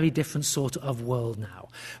very, very different sort of world now.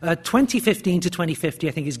 2015 to 2050,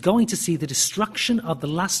 I think, is going to see the destruction of the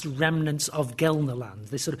last remnants of Gelderland,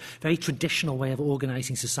 this sort of very traditional way of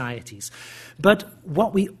organising societies. But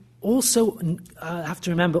what we also have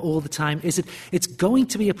to remember all the time is that it's going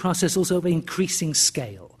to be a process also of increasing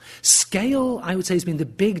scale. Scale, I would say, has been the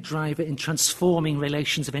big driver in transforming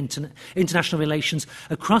relations of international relations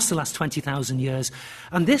across the last 20,000 years.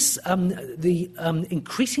 And this, the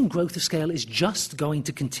increasing growth of scale is just going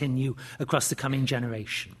to continue across the coming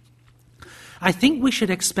generation. I think we should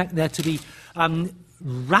expect there to be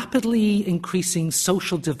rapidly increasing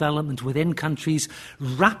social development within countries,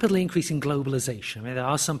 rapidly increasing globalization. I mean, there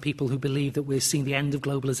are some people who believe that we're seeing the end of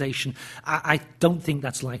globalization. I don't think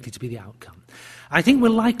that's likely to be the outcome. I think we're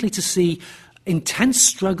likely to see intense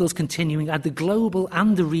struggles continuing at the global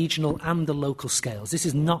and the regional and the local scales. This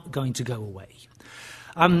is not going to go away.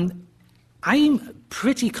 I'm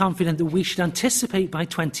pretty confident that we should anticipate by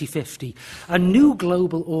 2050 a new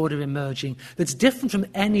global order emerging that's different from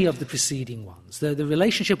any of the preceding ones. The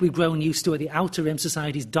relationship we've grown used to, where the outer rim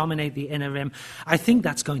societies dominate the inner rim, I think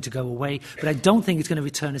that's going to go away, but I don't think it's going to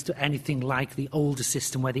return us to anything like the older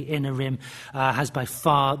system where the inner rim has by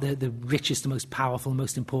far the richest, the most powerful,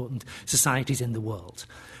 most important societies in the world.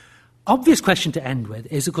 Obvious question to end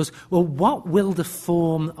with is, of course, well, what will the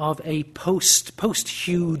form of a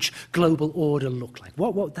post-huge global order look like?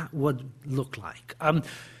 What that would look like?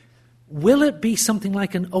 Will it be something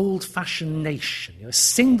like an old-fashioned nation, a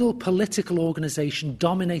single political organization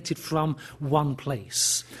dominated from one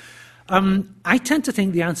place? I tend to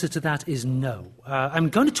think the answer to that is no. I'm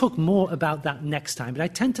going to talk more about that next time, but I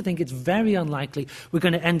tend to think it's very unlikely we're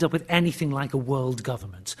going to end up with anything like a world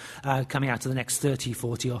government coming out of the next 30,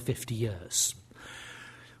 40 or 50 years.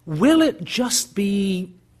 Will it just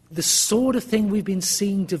be the sort of thing we've been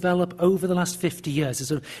seeing develop over the last 50 years, a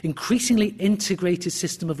sort of increasingly integrated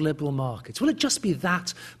system of liberal markets? Will it just be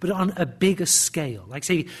that, but on a bigger scale? Like,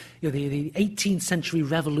 say, the 18th century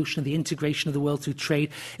revolution of the integration of the world through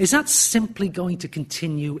trade, is that simply going to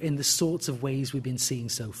continue in the sorts of ways we've been seeing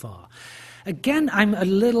so far? Again, I'm a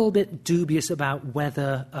little bit dubious about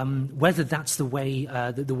whether that's the way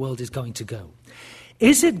that the world is going to go.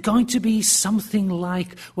 Is it going to be something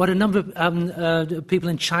like what a number of people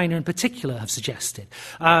in China in particular have suggested?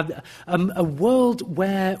 A world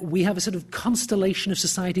where we have a sort of constellation of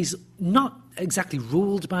societies not exactly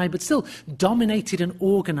ruled by, but still dominated and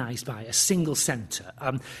organized by a single center.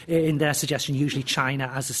 In their suggestion, usually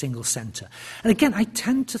China as a single center. And again, I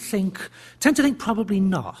tend to think probably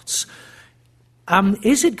not.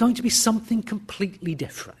 Is it going to be something completely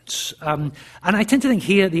different? And I tend to think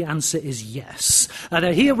here the answer is yes.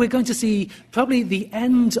 Here we're going to see probably the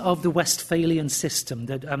end of the Westphalian system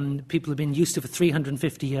that people have been used to for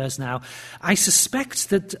 350 years now. I suspect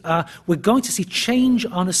that we're going to see change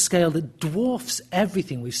on a scale that dwarfs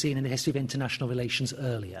everything we've seen in the history of international relations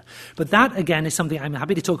earlier. But that, again, is something I'm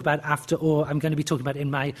happy to talk about after, or I'm going to be talking about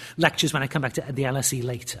in my lectures when I come back to the LSE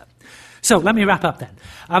later. So let me wrap up then.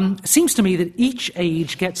 It seems to me that each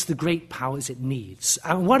age gets the great powers it needs.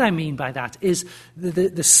 And what I mean by that is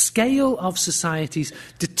the scale of societies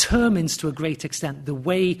determines to a great extent the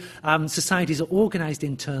way societies are organized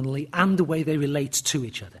internally and the way they relate to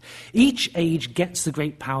each other. Each age gets the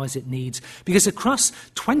great powers it needs because across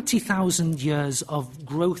 20,000 years of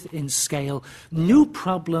growth in scale, new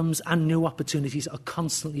problems and new opportunities are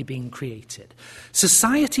constantly being created.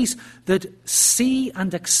 Societies that see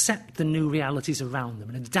and accept the new realities around them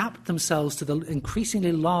and adapt themselves to the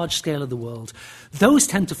increasingly large scale of the world, those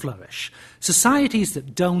tend to flourish. Societies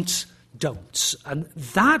that don't. And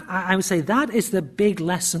that, I would say, that is the big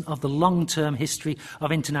lesson of the long-term history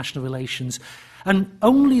of international relations. And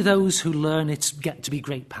only those who learn it get to be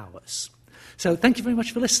great powers. So thank you very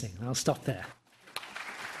much for listening. I'll stop there.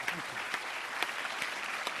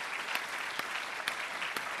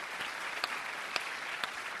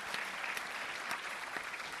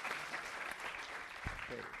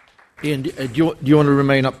 Ian, do you want to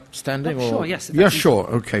remain up standing? Sure, yes. Yeah, sure.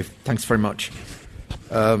 Okay, thanks very much.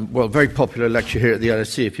 Well, very popular lecture here at the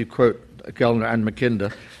LSE, if you quote Gellner and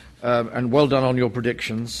Mackinder. And well done on your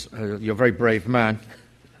predictions. You're a very brave man.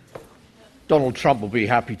 Donald Trump will be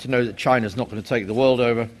happy to know that China's not going to take the world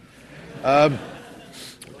over.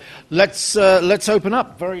 Let's open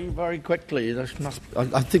up very, very quickly. I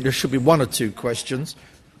think there should be one or two questions.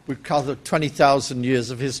 We've covered 20,000 years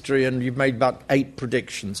of history, and you've made about 8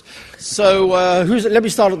 predictions. So, let me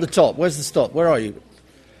start at the top. Where's the stop? Where are you?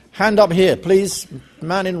 Hand up here, please.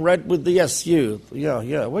 Man in red with the yes, you.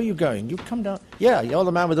 Yeah. Where are you going? You come down. Yeah, you're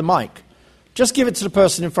the man with the mic. Just give it to the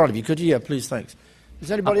person in front of you, could you? Yeah, please, thanks. Is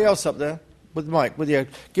anybody else up there with the mic?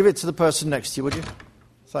 Give it to the person next to you, would you?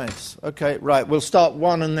 Thanks. Okay, right. We'll start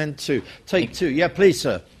 1 and then 2. Take 2. Yeah, please,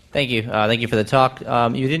 sir. Thank you. Thank you for the talk.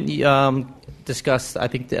 You didn't discuss, I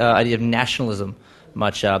think, the idea of nationalism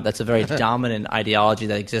much. That's a very dominant ideology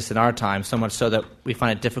that exists in our time, so much so that we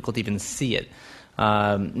find it difficult to even see it.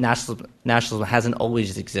 Nationalism hasn't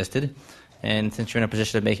always existed, and since you're in a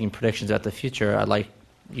position of making predictions about the future, I'd like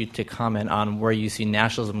you to comment on where you see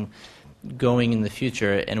nationalism going in the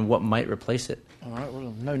future and what might replace it. All right,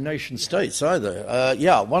 well, no nation states either.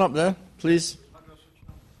 Yeah, one up there, please.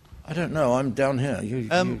 I don't know. I'm down here.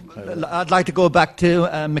 I'd like to go back to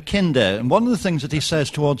Mackinder. And one of the things that he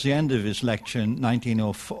says towards the end of his lecture in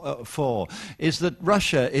 1904 is that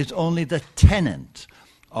Russia is only the tenant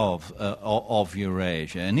of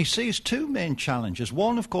Eurasia. And he sees 2 main challenges.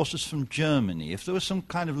 One, of course, is from Germany. If there was some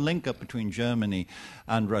kind of link-up between Germany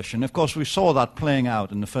and Russia, and of course we saw that playing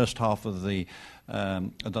out in the first half of the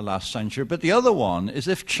of the last century. But the other one is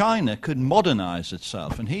if China could modernize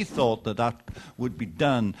itself. And he thought that would be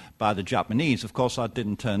done by the Japanese. Of course, that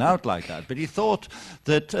didn't turn out like that. But he thought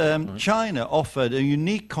that China offered a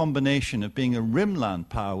unique combination of being a rimland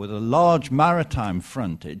power with a large maritime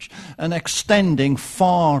frontage and extending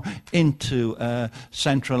far into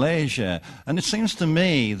Central Asia. And it seems to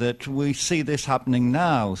me that we see this happening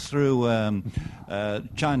now through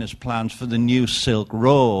China's plans for the new Silk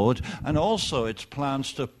Road and also its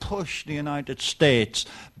plans to push the United States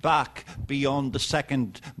back beyond the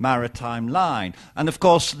second maritime line. And of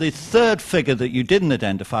course, the third figure that you didn't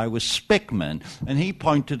identify was Spickman, and he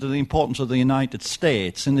pointed to the importance of the United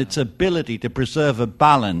States and its ability to preserve a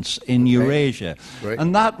balance in Eurasia. Right.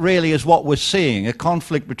 And that really is what we're seeing, a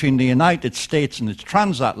conflict between the United States and its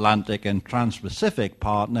transatlantic and trans-Pacific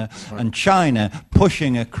partner, and China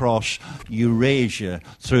pushing across Eurasia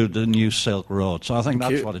through the new Silk Road. So I think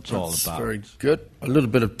that's what it's all about. Very good. A little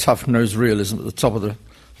bit of tough-nosed realism at the top of the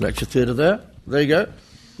lecture theatre there. There you go.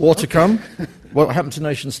 More to come. What happened to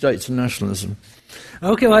nation-states and nationalism?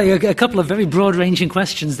 Okay, well, a couple of very broad-ranging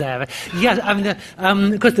questions there. Yeah, I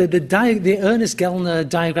mean, of course, the Ernest Gellner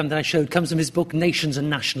diagram that I showed comes from his book Nations and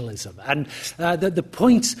Nationalism, and the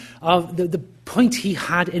point he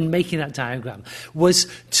had in making that diagram was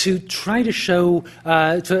to try to show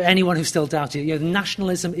to anyone who still doubted it,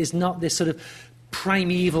 nationalism is not this sort of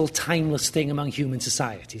primeval, timeless thing among human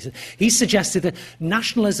societies. He suggested that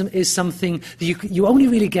nationalism is something that you only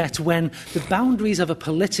really get when the boundaries of a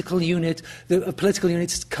political unit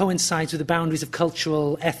coincides with the boundaries of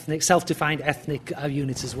cultural, ethnic, self-defined ethnic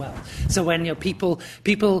units as well. So when people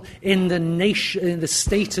in the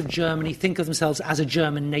state of Germany think of themselves as a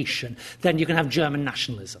German nation, then you can have German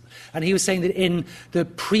nationalism. And he was saying that in the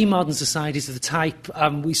pre-modern societies of the type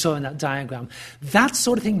we saw in that diagram, that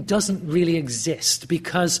sort of thing doesn't really exist.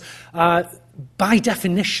 Because by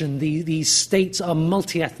definition, these states are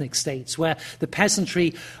multi-ethnic states where the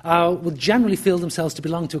peasantry will generally feel themselves to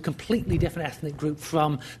belong to a completely different ethnic group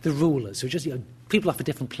from the rulers, who are just people off a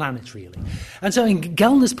different planet, really. And so in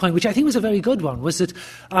Gellner's point, which I think was a very good one, was that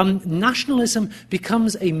nationalism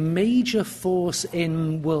becomes a major force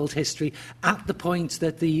in world history at the point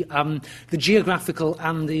that the geographical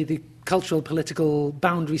and the cultural, political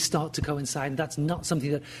boundaries start to coincide, and that's not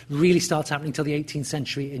something that really starts happening until the 18th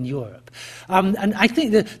century in Europe. And I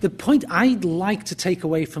think the point I'd like to take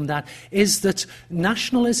away from that is that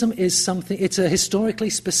nationalism is something, it's a historically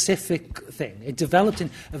specific thing. It developed in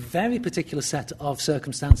a very particular set of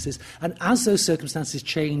circumstances, and as those circumstances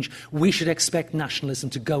change, we should expect nationalism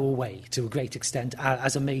to go away to a great extent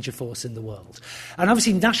as a major force in the world. And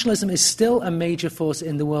obviously nationalism is still a major force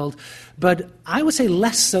in the world, but I would say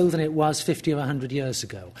less so than it was 50 or 100 years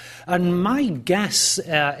ago. And my guess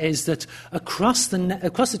is that across the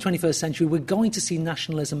 21st century, we're going to see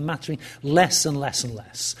nationalism mattering less and less and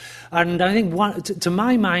less. And I think, to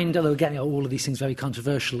my mind, although again, all of these things are very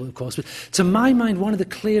controversial, of course, but to my mind, one of the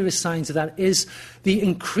clearest signs of that is the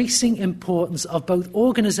increasing importance of both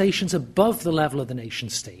organizations above the level of the nation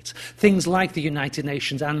state, things like the United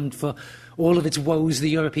Nations and, for all of its woes, the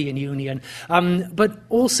European Union, but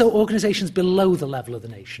also organizations below the level of the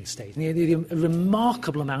nation state. The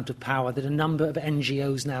remarkable amount of power that a number of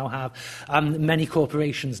NGOs now have, many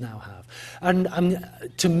corporations now have. And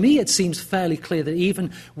to me, it seems fairly clear that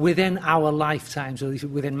even within our lifetimes, or at least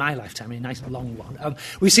within my lifetime, a nice long one,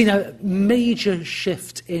 we've seen a major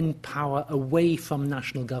shift in power away from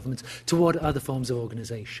national governments toward other forms of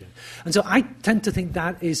organization. And so I tend to think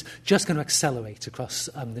that is just going to accelerate across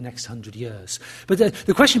the next 100 years. But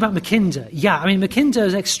the question about Mackinder, Mackinder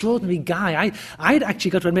is an extraordinary guy. I'd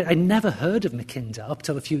actually got to admit, I'd never heard of Mackinder up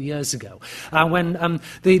till a few years ago, when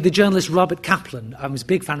the journalist Robert Kaplan was a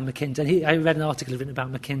big fan of Mackinder, and I read an article written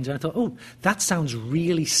about Mackinder, and I thought, oh, that sounds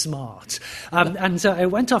really smart. And so I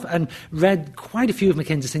went off and read quite a few of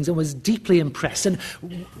Mackinder's things and was deeply impressed. And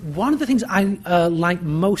one of the things I like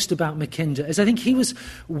most about Mackinder is I think he was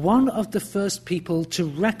one of the first people to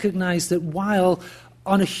recognize that while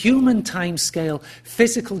on a human time scale,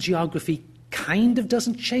 physical geography kind of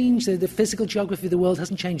doesn't change. The physical geography of the world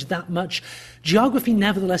hasn't changed that much. Geography,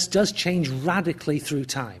 nevertheless, does change radically through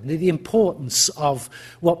time. The importance of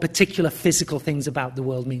what particular physical things about the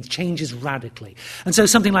world means changes radically. And so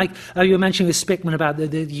something like you were mentioning with Spickman about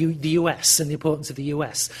the US and the importance of the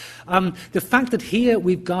US. The fact that here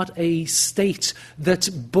we've got a state that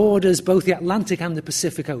borders both the Atlantic and the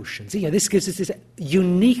Pacific Oceans. This gives us this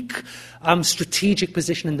unique strategic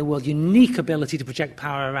position in the world, unique ability to project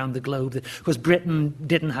power around the globe that Of course, Britain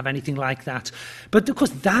didn't have anything like that. But, of course,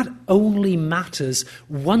 that only matters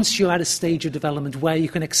once you're at a stage of development where you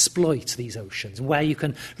can exploit these oceans, where you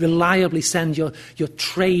can reliably send your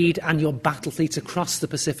trade and your battle fleets across the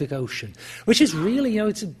Pacific Ocean, which is really,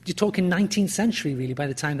 you're talking 19th century, really, by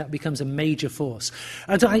the time that becomes a major force.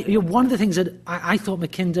 And one of the things that I thought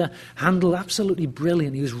Mackinder handled absolutely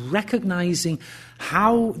brilliantly was recognising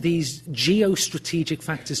how these geostrategic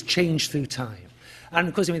factors change through time. And,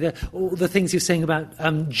 of course, all the things you're saying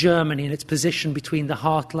about Germany and its position between the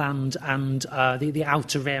heartland and the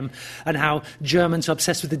outer rim, and how Germans are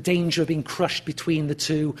obsessed with the danger of being crushed between the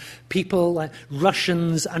two. People like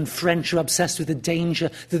Russians and French are obsessed with the danger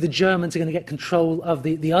that the Germans are going to get control of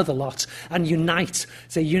the other lot and unite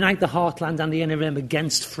the heartland and the inner rim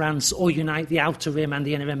against France, or unite the outer rim and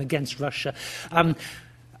the inner rim against Russia.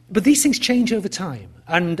 But these things change over time.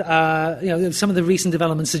 And some of the recent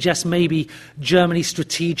developments suggest maybe Germany's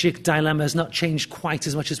strategic dilemma has not changed quite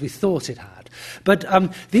as much as we thought it had. But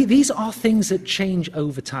these are things that change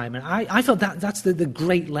over time. And I felt that's the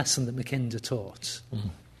great lesson that Mackinder taught. Mm.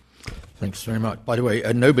 Thanks very much. By the way,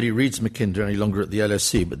 nobody reads Mackinder any longer at the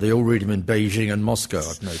LSE, but they all read him in Beijing and Moscow,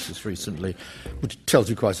 I've noticed recently, which tells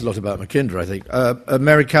you quite a lot about Mackinder, I think.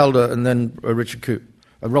 Mary Calder and then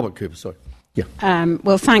Robert Cooper, sorry. Yeah.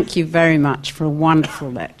 Well, thank you very much for a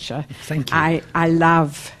wonderful lecture. Thank you. I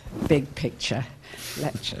love big picture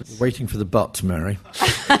lectures. Waiting for the but, Mary.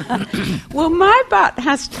 Well, my but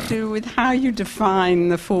has to do with how you define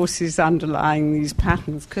the forces underlying these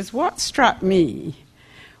patterns, because what struck me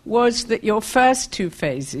was that your first two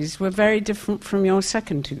phases were very different from your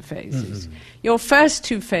second two phases. Mm-hmm. Your first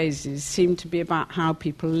two phases seemed to be about how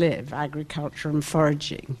people live, agriculture and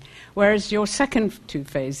foraging, whereas your second two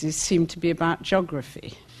phases seemed to be about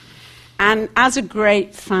geography. And as a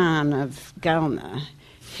great fan of Gellner,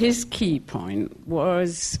 his key point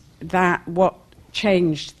was that what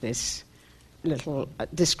changed this little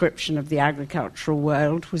description of the agricultural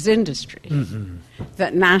world was industry. Mm-hmm.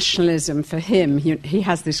 That nationalism for him, he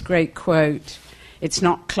has this great quote, it's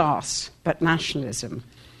not class, but nationalism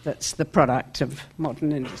that's the product of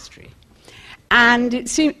modern industry. And it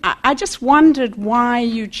seemed, I just wondered why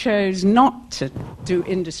you chose not to do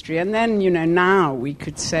industry. And then, now we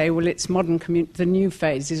could say, well, it's the new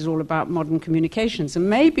phase is all about modern communications. And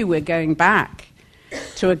maybe we're going back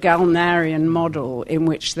to a Gellnerian model in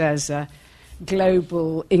which there's a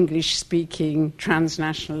global English-speaking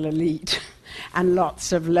transnational elite and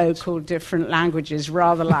lots of local different languages,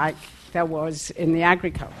 rather like there was in the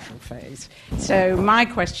agricultural phase. So my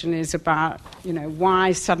question is about,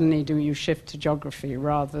 why suddenly do you shift to geography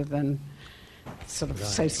rather than sort of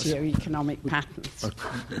socio-economic patterns?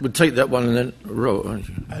 We'll take that one and then roll.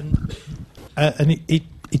 And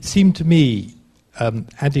it seemed to me,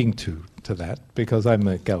 adding to that, because I'm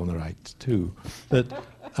a Gellnerite too, that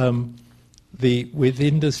with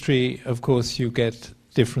industry, of course, you get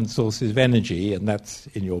different sources of energy, and that's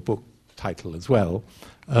in your book title as well.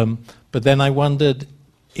 But then I wondered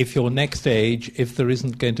if your next stage, if there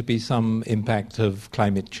isn't going to be some impact of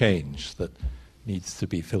climate change that needs to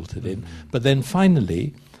be filtered in. But then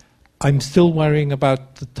finally, I'm still worrying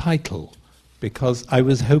about the title, because I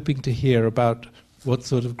was hoping to hear about what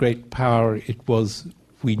sort of great power it was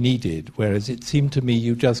we needed, whereas it seemed to me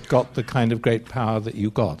you just got the kind of great power that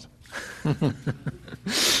you got. For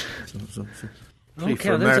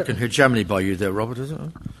American hegemony by you there, Robert, is it?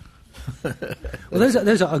 Well,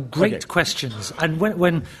 those are great questions, and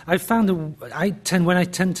when I found when I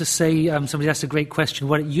tend to say somebody asks a great question,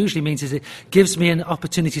 what it usually means is it gives me an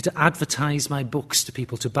opportunity to advertise my books to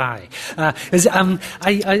people to buy.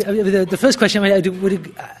 The first question I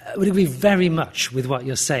would agree very much with what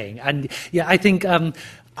you're saying, and I think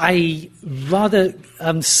I rather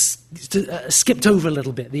skipped over a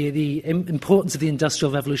little bit the importance of the Industrial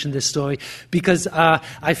Revolution in this story, because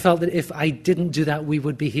I felt that if I didn't do that, we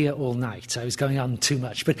would be here all night. I was going on too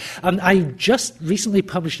much. But I just recently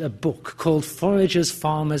published a book called Foragers,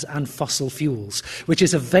 Farmers and Fossil Fuels, which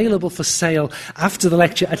is available for sale after the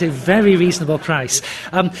lecture at a very reasonable price,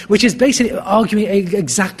 which is basically arguing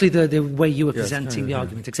exactly the way you were presenting the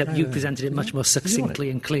argument, except you presented it much more succinctly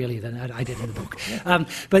and clearly than I did in the book.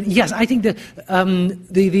 But yes, I think that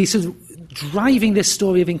the sort of driving this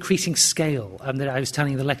story of increasing scale that I was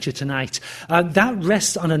telling in the lecture tonight, that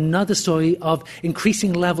rests on another story of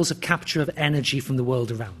increasing levels of capture of energy from the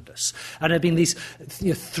world around us. And there have been these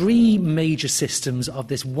three major systems of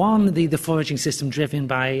this. One, the foraging system driven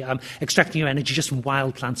by extracting your energy just from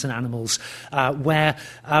wild plants and animals, where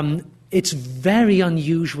it's very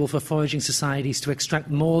unusual for foraging societies to extract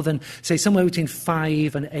more than, say, somewhere between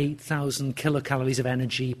 5,000 and 8,000 kilocalories of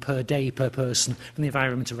energy per day per person from the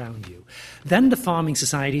environment around you. Then the farming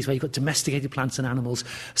societies, where you've got domesticated plants and animals,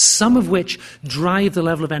 some of which drive the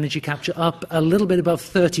level of energy capture up a little bit above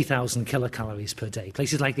 30,000 kilocalories per day.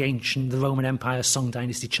 Places like the Roman Empire, Song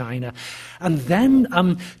Dynasty, China. And then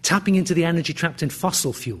tapping into the energy trapped in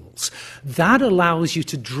fossil fuels. That allows you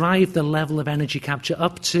to drive the level of energy capture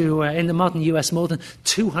up to, in the modern US, more than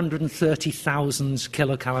 230,000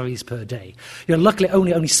 kilocalories per day. Luckily,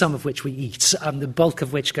 only some of which we eat, the bulk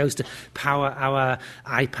of which goes to power our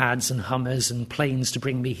iPads and Hummers and planes to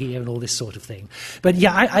bring me here and all this sort of thing. But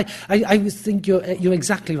yeah, I think you're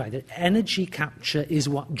exactly right, that energy capture is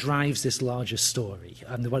what drives this larger story,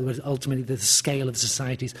 and what ultimately the scale of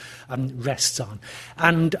societies rests on.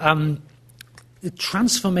 And the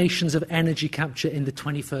transformations of energy capture in the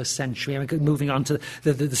 21st century, moving on to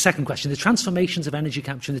the second question, the transformations of energy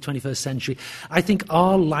capture in the 21st century, I think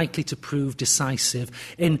are likely to prove decisive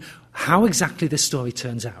in how exactly this story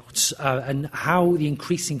turns out, and how the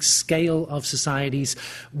increasing scale of societies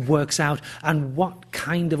works out, and what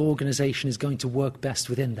kind of organisation is going to work best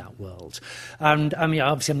within that world. And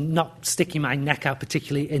obviously I'm not sticking my neck out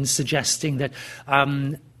particularly in suggesting that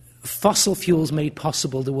fossil fuels made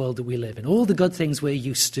possible the world that we live in. All the good things we're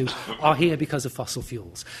used to are here because of fossil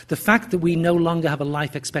fuels. The fact that we no longer have a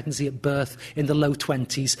life expectancy at birth in the low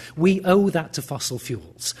 20s, we owe that to fossil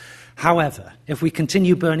fuels. However, if we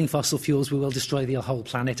continue burning fossil fuels, we will destroy the whole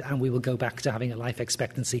planet, and we will go back to having a life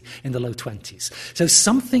expectancy in the low 20s. So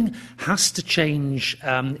something has to change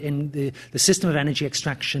in the system of energy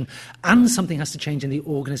extraction, and something has to change in the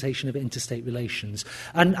organisation of interstate relations.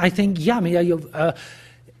 And I think,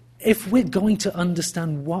 if we're going to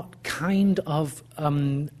understand what kind of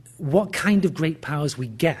great powers we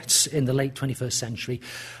get in the late 21st century,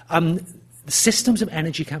 systems of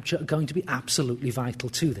energy capture are going to be absolutely vital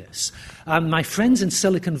to this. My friends in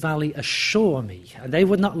Silicon Valley assure me, and they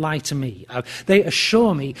would not lie to me, they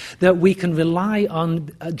assure me that we can rely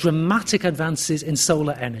on dramatic advances in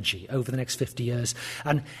solar energy over the next 50 years,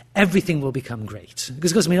 and everything will become great.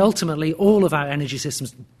 Because ultimately, all of our energy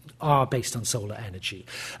systems are based on solar energy.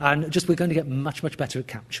 And we're going to get much, much better at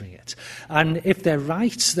capturing it. And if they're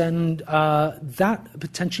right, then that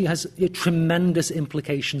potentially has tremendous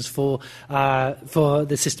implications for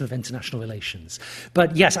the system of international relations.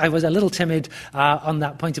 But yes, I was a little timid on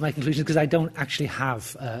that point in my conclusion, because I don't actually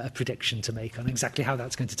have a prediction to make on exactly how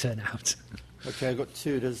that's going to turn out. Okay, I've got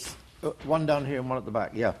two. There's one down here and one at the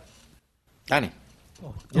back. Yeah. Danny.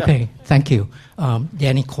 Okay, thank you.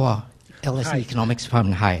 Danny Kwa, LSE Economics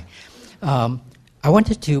Department. Hi. I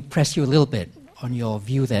wanted to press you a little bit on your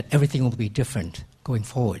view that everything will be different going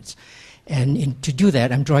forwards. And to do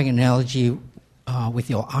that, I'm drawing an analogy with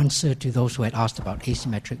your answer to those who had asked about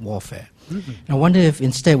asymmetric warfare. Mm-hmm. And I wonder if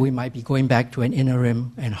instead we might be going back to an inner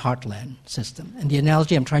rim and heartland system. And the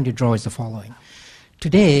analogy I'm trying to draw is the following.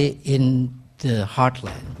 Today, in the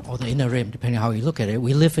heartland, or the inner rim, depending on how you look at it,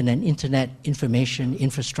 we live in an internet information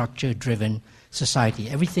infrastructure-driven society.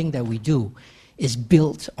 Everything that we do is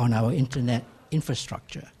built on our internet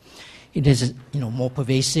infrastructure. It is more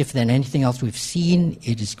pervasive than anything else we've seen.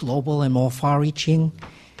 It is global and more far-reaching.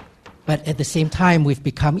 But at the same time, we've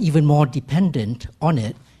become even more dependent on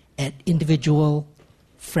it at individual,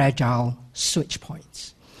 fragile switch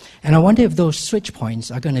points. And I wonder if those switch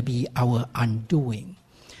points are going to be our undoing,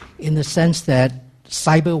 in the sense that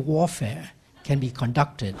cyber warfare can be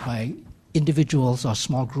conducted by individuals or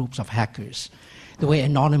small groups of hackers, the way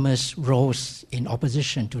Anonymous rose in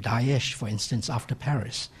opposition to Daesh, for instance, after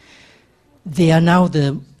Paris. They are now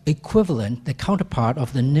the equivalent, the counterpart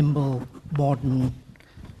of the nimble, modern,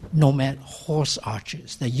 nomad horse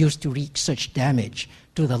archers that used to wreak such damage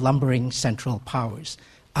to the lumbering central powers.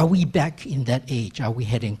 Are we back in that age? Are we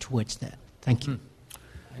heading towards that? Thank you.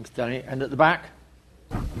 Thanks, Danny. And at the back?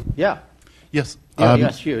 Yeah. Yes.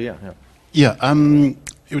 Yes, you, yeah. Yeah,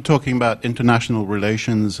 you were talking about international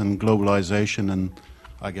relations and globalization and,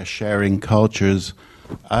 I guess, sharing cultures.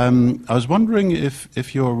 I was wondering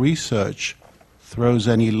if your research throws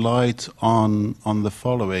any light on the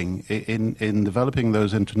following. In developing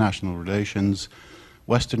those international relations,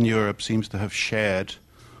 Western Europe seems to have shared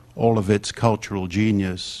all of its cultural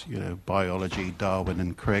genius, biology, Darwin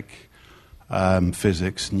and Crick,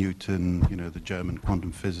 physics, Newton, the German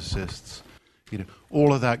quantum physicists,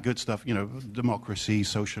 all of that good stuff, democracy,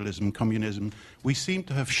 socialism, communism. We seem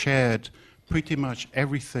to have shared pretty much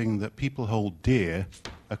everything that people hold dear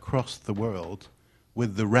across the world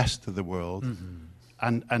with the rest of the world.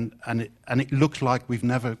 Mm-hmm. And it looks like we've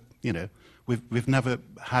never we've never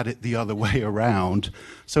had it the other way around.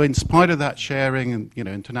 So in spite of that sharing and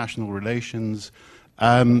international relations,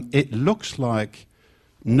 it looks like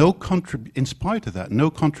in spite of that,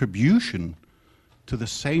 no contribution to the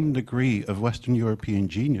same degree of Western European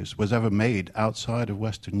genius was ever made outside of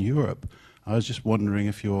Western Europe. I was just wondering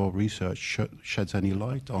if your research sheds any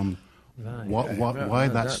light on why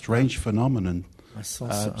that strange phenomenon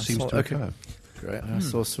seems to occur. Great. I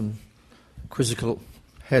saw some quizzical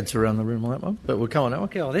heads around the room on that one, but we'll come on now.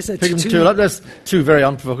 Okay, well, there's That's two very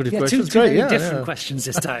unprovocative questions. Two very different questions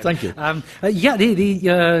this time. Thank you.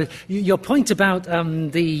 Your point about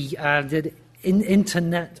the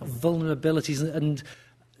internet vulnerabilities and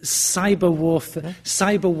cyber warfare,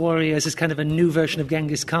 cyber warriors is kind of a new version of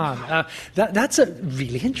Genghis Khan. That's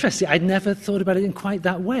really interesting. I'd never thought about it in quite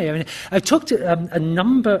that way. I mean, I've talked to a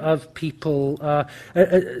number of people.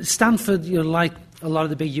 Stanford, like a lot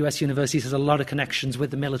of the big US universities, has a lot of connections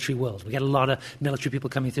with the military world. We get a lot of military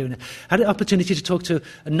people coming through. And I had an opportunity to talk to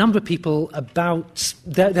a number of people about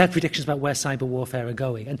their predictions about where cyber warfare are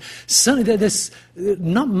going. And certainly there's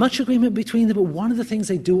not much agreement between them, but one of the things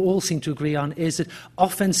they do all seem to agree on is that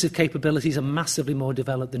offensive capabilities are massively more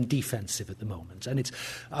developed than defensive at the moment. And it's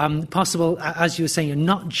possible, as you were saying,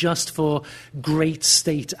 not just for great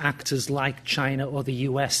state actors like China or the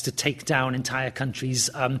US to take down entire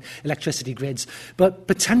countries' electricity grids, but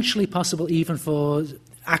potentially possible even for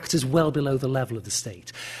actors well below the level of the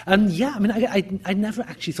state. And I never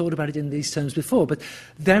actually thought about it in these terms before, but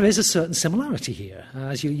there is a certain similarity here,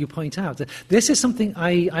 as you point out. This is something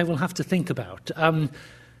I will have to think about.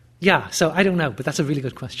 So I don't know, but that's a really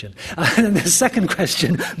good question. And the second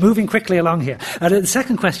question, moving quickly along here, the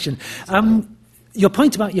second question, your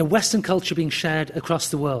point about your Western culture being shared across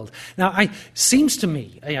the world. Now, seems to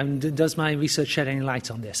me, does my research shed any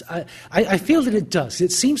light on this? I feel that it does.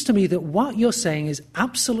 It seems to me that what you're saying is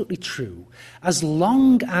absolutely true as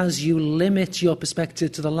long as you limit your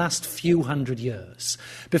perspective to the last few hundred years.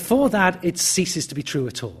 Before that, it ceases to be true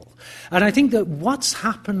at all. And I think that what's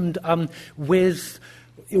happened with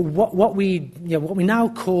what we now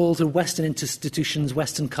call the Western institutions,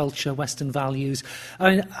 Western culture, Western values.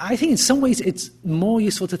 I think in some ways it's more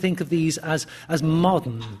useful to think of these as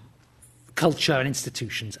modern culture and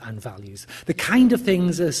institutions and values. The kind of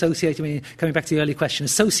things associated, coming back to the earlier question,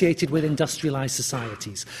 associated with industrialized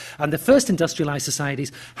societies. And the first industrialized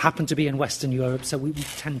societies happen to be in Western Europe, so we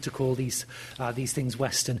tend to call these things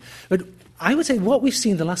Western. But I would say what we've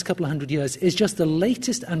seen the last couple of hundred years is just the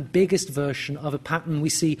latest and biggest version of a pattern we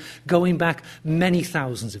see going back many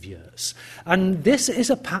thousands of years. And this is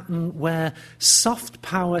a pattern where soft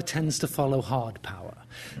power tends to follow hard power.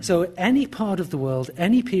 So any part of the world,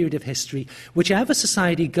 any period of history, whichever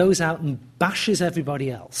society goes out and bashes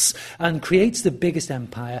everybody else and creates the biggest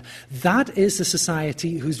empire, that is the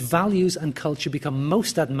society whose values and culture become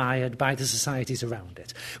most admired by the societies around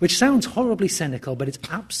it. Which sounds horribly cynical, but it's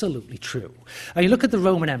absolutely true. You look at the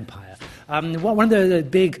Roman Empire. One of the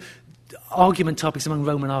big argument topics among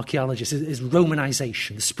Roman archaeologists is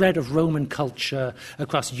Romanization, the spread of Roman culture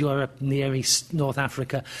across Europe, Near East, North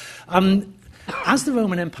Africa. As the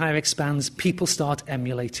Roman Empire expands, people start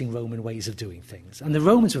emulating Roman ways of doing things. And the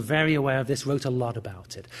Romans were very aware of this, wrote a lot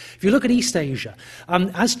about it. If you look at East Asia,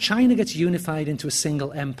 as China gets unified into a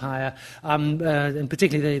single empire, and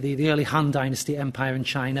particularly the early Han Dynasty empire in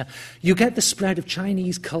China, you get the spread of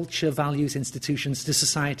Chinese culture, values, institutions to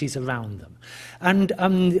societies around them. And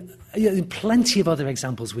plenty of other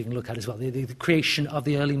examples we can look at as well. The creation of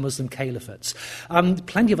the early Muslim caliphates.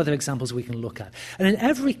 Plenty of other examples we can look at. And in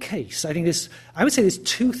every case, I would say there's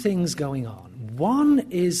two things going on. One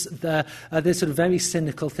is the sort of very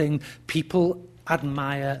cynical thing. People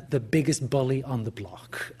admire the biggest bully on the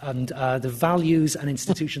block. And the values and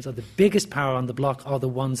institutions of the biggest power on the block are the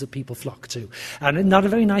ones that people flock to. And not a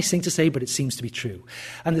very nice thing to say, but it seems to be true.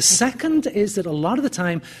 And the second is that a lot of the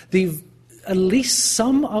time, at least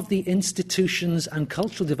some of the institutions and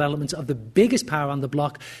cultural developments of the biggest power on the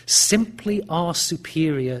block simply are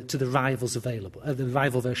superior to the rivals available, the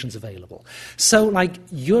rival versions available. So, like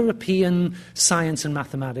European science and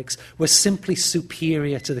mathematics were simply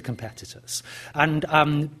superior to the competitors. And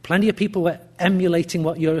plenty of people were emulating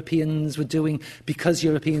what Europeans were doing because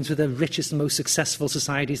Europeans were the richest and most successful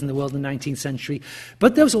societies in the world in the 19th century.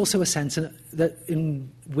 But there was also a sense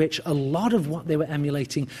in which a lot of what they were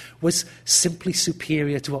emulating was simply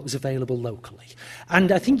superior to what was available locally.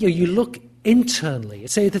 And I think you look internally,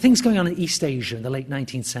 say the things going on in East Asia in the late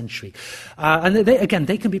 19th century, and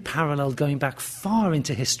they can be paralleled going back far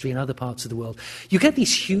into history in other parts of the world. You get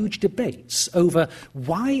these huge debates over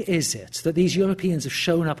why is it that these Europeans have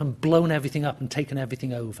shown up and blown everything up and taken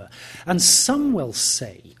everything over. And some will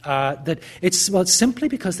say that it's simply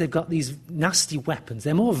because they've got these nasty weapons.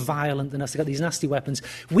 They're more violent than us. They've got these nasty weapons.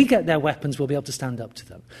 We get their weapons, we'll be able to stand up to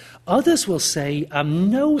them. Others will say,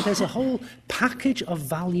 no, there's a whole package of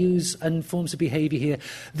values and forms of behaviour here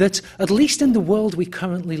that, at least in the world we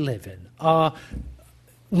currently live in, are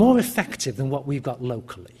more effective than what we've got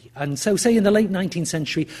locally. And so, say, in the late 19th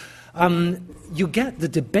century, you get the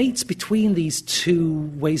debates between these two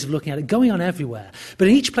ways of looking at it going on everywhere. But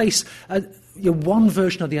in each place, one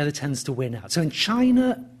version or the other tends to win out. So in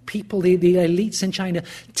China, people, the elites in China,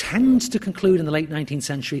 tend to conclude in the late 19th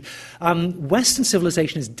century, Western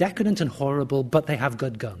civilization is decadent and horrible, but they have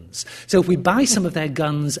good guns. So if we buy some of their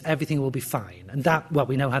guns, everything will be fine. And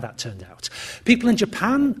we know how that turned out. People in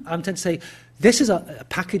Japan tend to say, this is a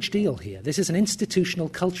package deal here. This is an institutional,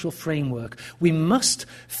 cultural framework. We must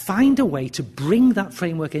find a way to bring that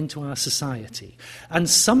framework into our society. And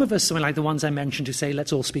some of us, like the ones I mentioned, who say,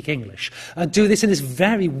 let's all speak English, do this in this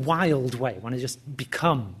very wild way, want to just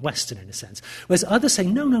become Western in a sense. Whereas others say,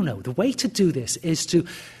 no. The way to do this is to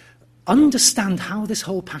understand how this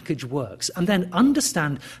whole package works, and then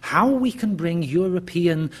understand how we can bring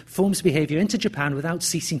European forms of behaviour into Japan without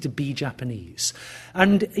ceasing to be Japanese.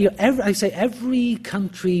 And every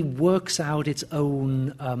country works out its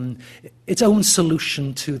own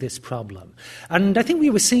solution to this problem. And I think we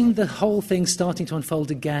were seeing the whole thing starting to unfold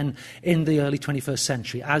again in the early 21st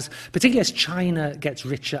century, particularly as China gets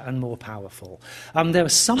richer and more powerful. There are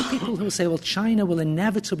some people who will say, well, China will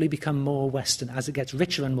inevitably become more Western as it gets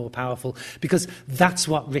richer and more powerful, because that's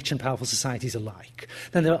what rich and powerful societies are like.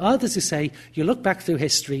 Then there are others who say, you look back through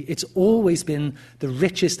history, it's always been the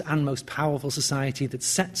richest and most powerful society that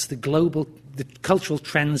sets the cultural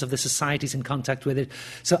trends of the societies in contact with it.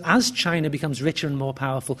 So as China becomes richer and more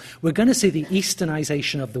powerful, we're going to see the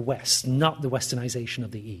Easternization of the West, not the Westernization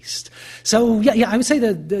of the East. So, I would say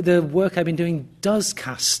the work I've been doing does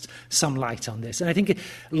cast some light on this. And I think,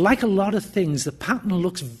 like a lot of things, the pattern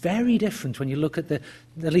looks very different when you look at at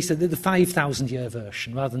least the 5,000-year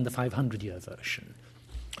version rather than the 500-year version.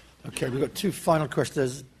 Okay, we've got two final questions.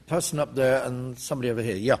 There's a person up there and somebody over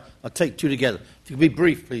here. Yeah, I'll take two together. If you could be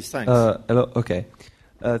brief, please. Thanks. Hello. Okay.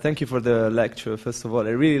 Thank you for the lecture. First of all,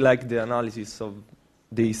 I really like the analysis of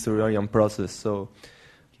the historian process.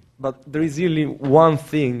 But there is really one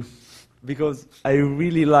thing, because I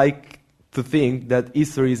really like to think that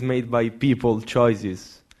history is made by people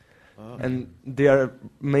choices, and they are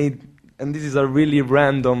made. And this is a really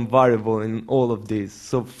random variable in all of this.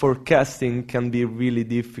 So forecasting can be really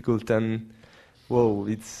difficult, and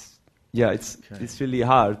it's really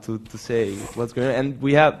hard to say what's going on. And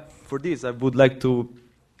we have, for this, I would like to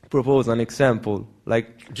propose an example,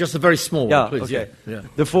 like just a very small one, please. Okay. Yeah.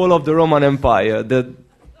 The fall of the Roman Empire, the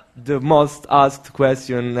most asked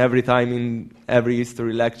question every time in every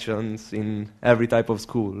history lections in every type of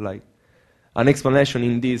school, like an explanation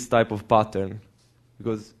in this type of pattern,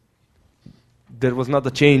 because there was not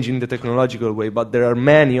a change in the technological way, but there are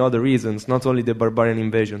many other reasons, not only the barbarian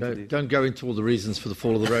invasion. Don't go into all the reasons for the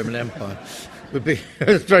fall of the Roman Empire.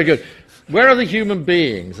 It's very good. Where are the human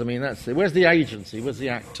beings? I mean, where's the agency? Where's the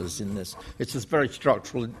actors in this? It's this very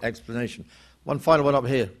structural explanation. One final one up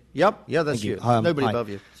here. Yep, yeah, that's you. Nobody above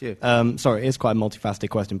you. It's you. Sorry, it's quite a multifaceted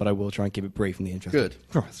question, but I will try and keep it brief in the interest. Good.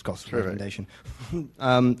 Scott's recommendation. First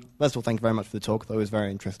of all, thank you very much for the talk. That was very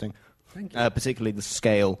interesting. Thank you. Particularly the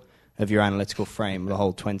scale of your analytical frame, the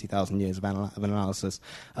whole 20,000 years of analysis.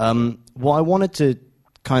 What I wanted to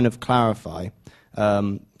kind of clarify,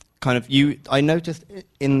 I noticed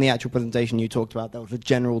in the actual presentation you talked about there was a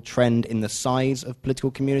general trend in the size of political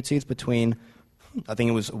communities between, I think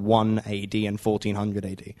it was 1 AD and 1400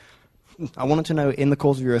 AD. I wanted to know, in the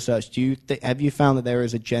course of your research, have you found that there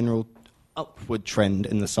is a general upward trend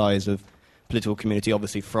in the size of political community,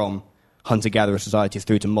 obviously from hunter-gatherer societies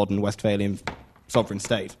through to modern Westphalian sovereign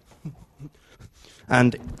state?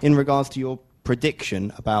 And in regards to your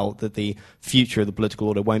prediction about that the future of the political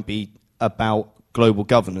order won't be about global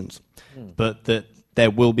governance, but that there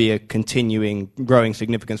will be a continuing growing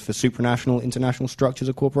significance for supranational, international structures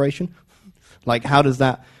of cooperation, like how does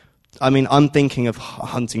that... I mean, I'm thinking of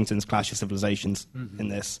Huntington's Clash of Civilizations in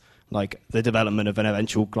this, like the development of an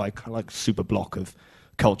eventual like super block of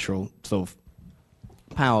cultural sort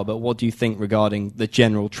of power, but what do you think regarding the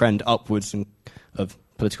general trend upwards of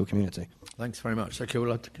political community? Thanks very much. Okay, we'll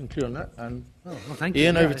have to conclude on that. And well, thank you.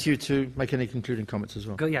 Ian, over to you to make any concluding comments as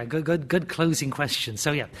well. Good closing question.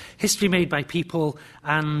 So, history made by people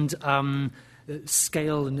and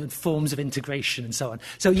scale and forms of integration and so on.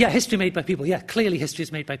 So, history made by people. Clearly history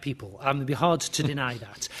is made by people. It'd be hard to deny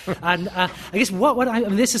that. And I guess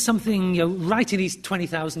this is something, writing these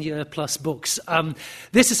 20,000-year plus books,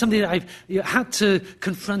 this is something that I've had to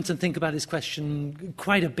confront and think about this question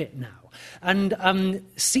quite a bit now. And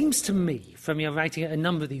seems to me, from writing a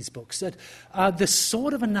number of these books, that the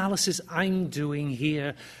sort of analysis I'm doing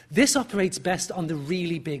here, this operates best on the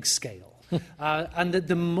really big scale. And that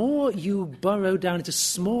the more you burrow down into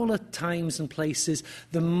smaller times and places,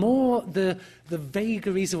 the more the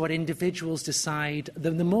vagaries of what individuals decide,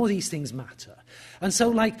 the more these things matter. And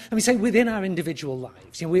so, say within our individual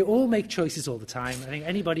lives, we all make choices all the time. I think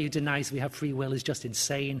anybody who denies we have free will is just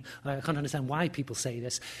insane. I can't understand why people say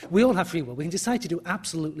this. We all have free will. We can decide to do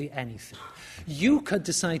absolutely anything. You could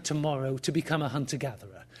decide tomorrow to become a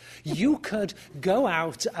hunter-gatherer. You could go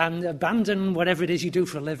out and abandon whatever it is you do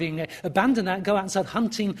for a living, abandon that, go out and start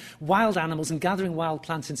hunting wild animals and gathering wild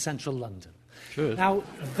plants in central London. Sure. Now,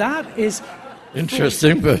 that is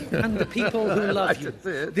interesting, but and the people who love you.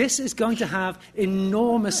 This is going to have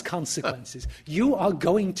enormous consequences. You are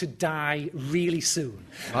going to die really soon.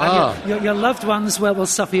 And your loved ones will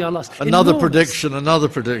suffer your loss. Another prediction.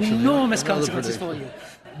 Enormous consequences for you.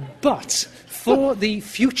 But for the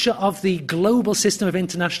future of the global system of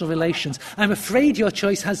international relations, I'm afraid your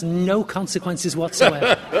choice has no consequences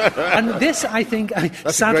whatsoever. And this, I think,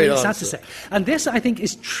 sadly, sad to say, and this, I think,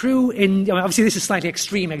 is true in, obviously this is a slightly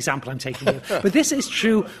extreme example I'm taking here, but this is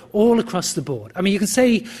true all across the board. I mean, you can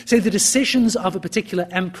say the decisions of a particular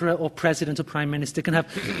emperor or president or prime minister can have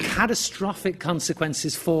catastrophic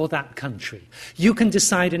consequences for that country. You can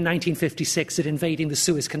decide in 1956 that invading the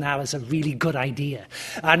Suez Canal is a really good idea,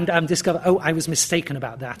 and discover, I was mistaken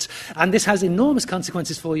about that. And this has enormous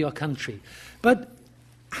consequences for your country. But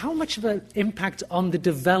how much of an impact on the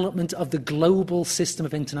development of the global system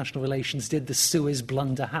of international relations did the Suez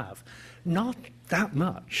blunder have? Not that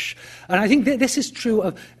much. And I think this is true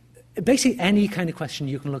of basically any kind of question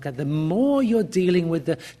you can look at. The more you're dealing with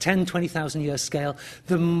the 10, 20,000 year scale,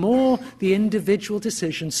 the more the individual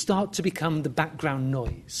decisions start to become the background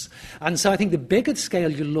noise. And so I think the bigger the scale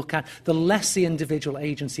you look at, the less the individual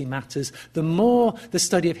agency matters, the more the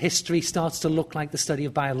study of history starts to look like the study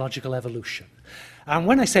of biological evolution. And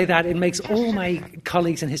when I say that, it makes all my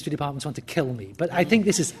colleagues in history departments want to kill me. But I think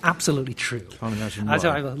this is absolutely true. Can't imagine why.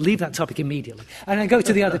 So I will leave that topic immediately. And I go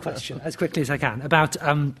to the other question as quickly as I can about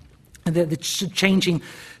the changing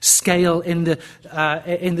scale in the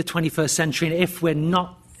 21st century. And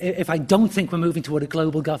if I don't think we're moving toward a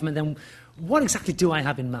global government, then what exactly do I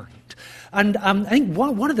have in mind? And I think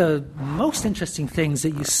one of the most interesting things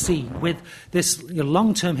that you see with this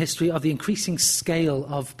long-term history of the increasing scale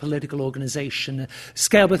of political organisation,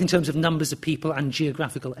 scale both in terms of numbers of people and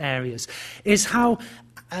geographical areas, is how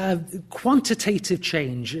quantitative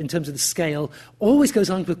change in terms of the scale always goes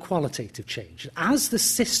along with qualitative change. As the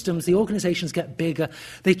systems, the organisations get bigger,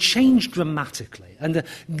 they change dramatically. And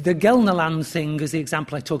the Gelderland thing is the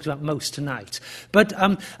example I talked about most tonight. But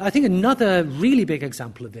I think another really big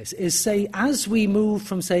example of this is, say, as we move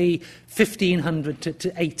from, say, 1500 to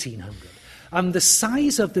 1800, the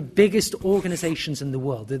size of the biggest organisations in the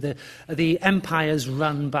world, the empires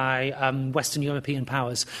run by Western European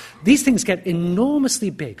powers, these things get enormously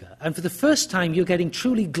bigger. And for the first time, you're getting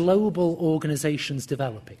truly global organisations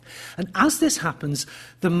developing. And as this happens,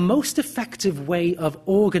 the most effective way of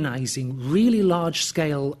organising really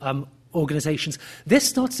large-scale organisations, this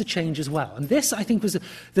starts to change as well. And this, I think, was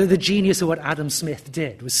the genius of what Adam Smith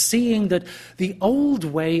did, was seeing that the old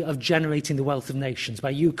way of generating the wealth of nations,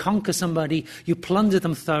 where you conquer somebody, you plunder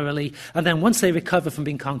them thoroughly, and then once they recover from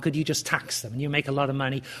being conquered, you just tax them and you make a lot of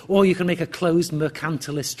money, or you can make a closed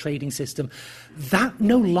mercantilist trading system. That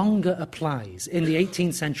no longer applies in the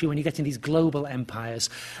 18th century when you get in these global empires.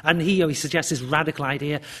 And he suggests this radical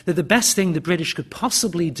idea that the best thing the British could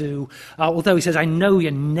possibly do, although he says, I know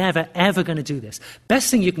you're never, ever going to do this, best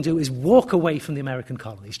thing you can do is walk away from the American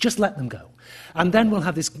colonies. Just let them go. And then we'll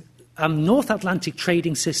have this North Atlantic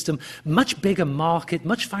trading system, much bigger market,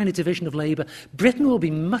 much finer division of labour. Britain will be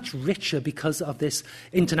much richer because of this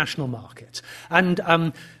international market.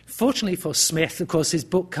 And Fortunately for Smith, of course, his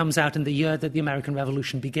book comes out in the year that the American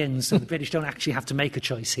Revolution begins, so the British don't actually have to make a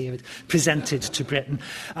choice here. It's presented to Britain.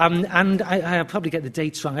 And I'll probably get the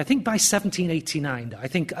dates wrong. I think by 1789, I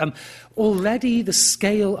think already the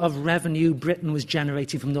scale of revenue Britain was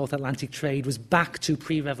generating from North Atlantic trade was back to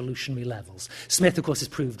pre-revolutionary levels. Smith, of course, has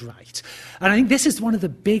proved right. And I think this is one of the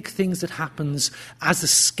big things that happens as the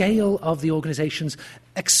scale of the organizations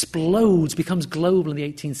explodes, becomes global in the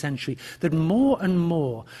 18th century, that more and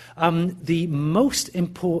more the most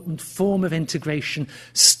important form of integration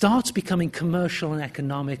starts becoming commercial and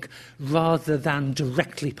economic rather than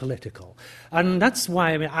directly political. And that's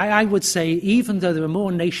why I would say, even though there are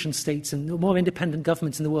more nation states and more independent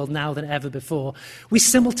governments in the world now than ever before, we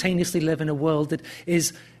simultaneously live in a world that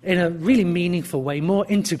is, in a really meaningful way, more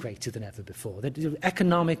integrated than ever before. That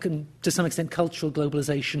economic and, to some extent, cultural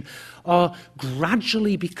globalization are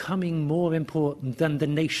gradually becoming more important than the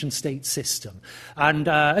nation-state system. And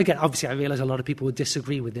again, obviously, I realize a lot of people would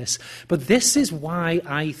disagree with this, but this is why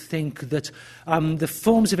I think that the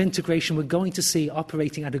forms of integration we're going to see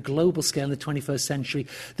operating at a global scale in the 21st century,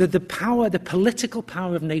 that the political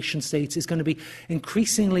power of nation-states is going to be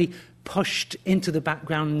increasingly pushed into the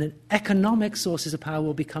background, and economic sources of power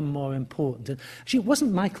will become more important. And actually,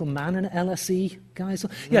 wasn't Michael Mann an LSE guy?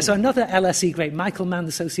 Yeah, so another LSE great, Michael Mann,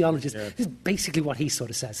 the sociologist, this is basically what he sort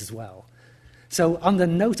of says as well. So on the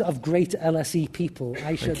note of great LSE people,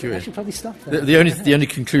 I should probably stop there. The only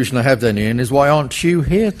conclusion I have then, Ian, is why aren't you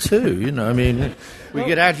here too? You know, I mean, we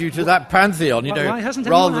could add you to that pantheon, you know,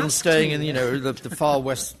 rather than staying in, you know, the far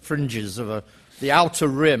west fringes of the outer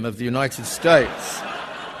rim of the United States.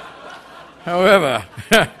 However,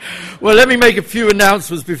 well, let me make a few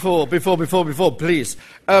announcements before, please.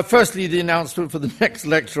 Firstly, the announcement for the next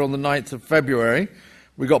lecture on the 9th of February.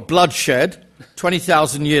 We've got bloodshed,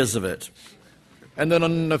 20,000 years of it. And then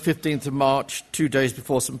on the 15th of March, 2 days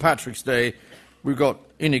before St. Patrick's Day, we've got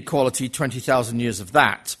inequality, 20,000 years of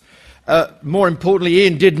that. More importantly,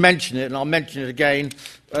 Ian did mention it, and I'll mention it again.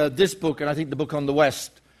 This book, and I think the book on the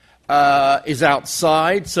West, is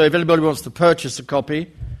outside. So if anybody wants to purchase a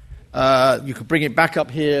copy, you could bring it back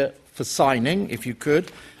up here for signing, if you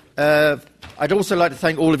could. I'd also like to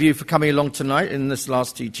thank all of you for coming along tonight in this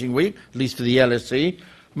last teaching week, at least for the LSE.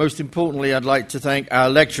 Most importantly, I'd like to thank our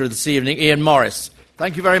lecturer this evening, Ian Morris.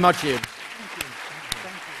 Thank you very much, Ian.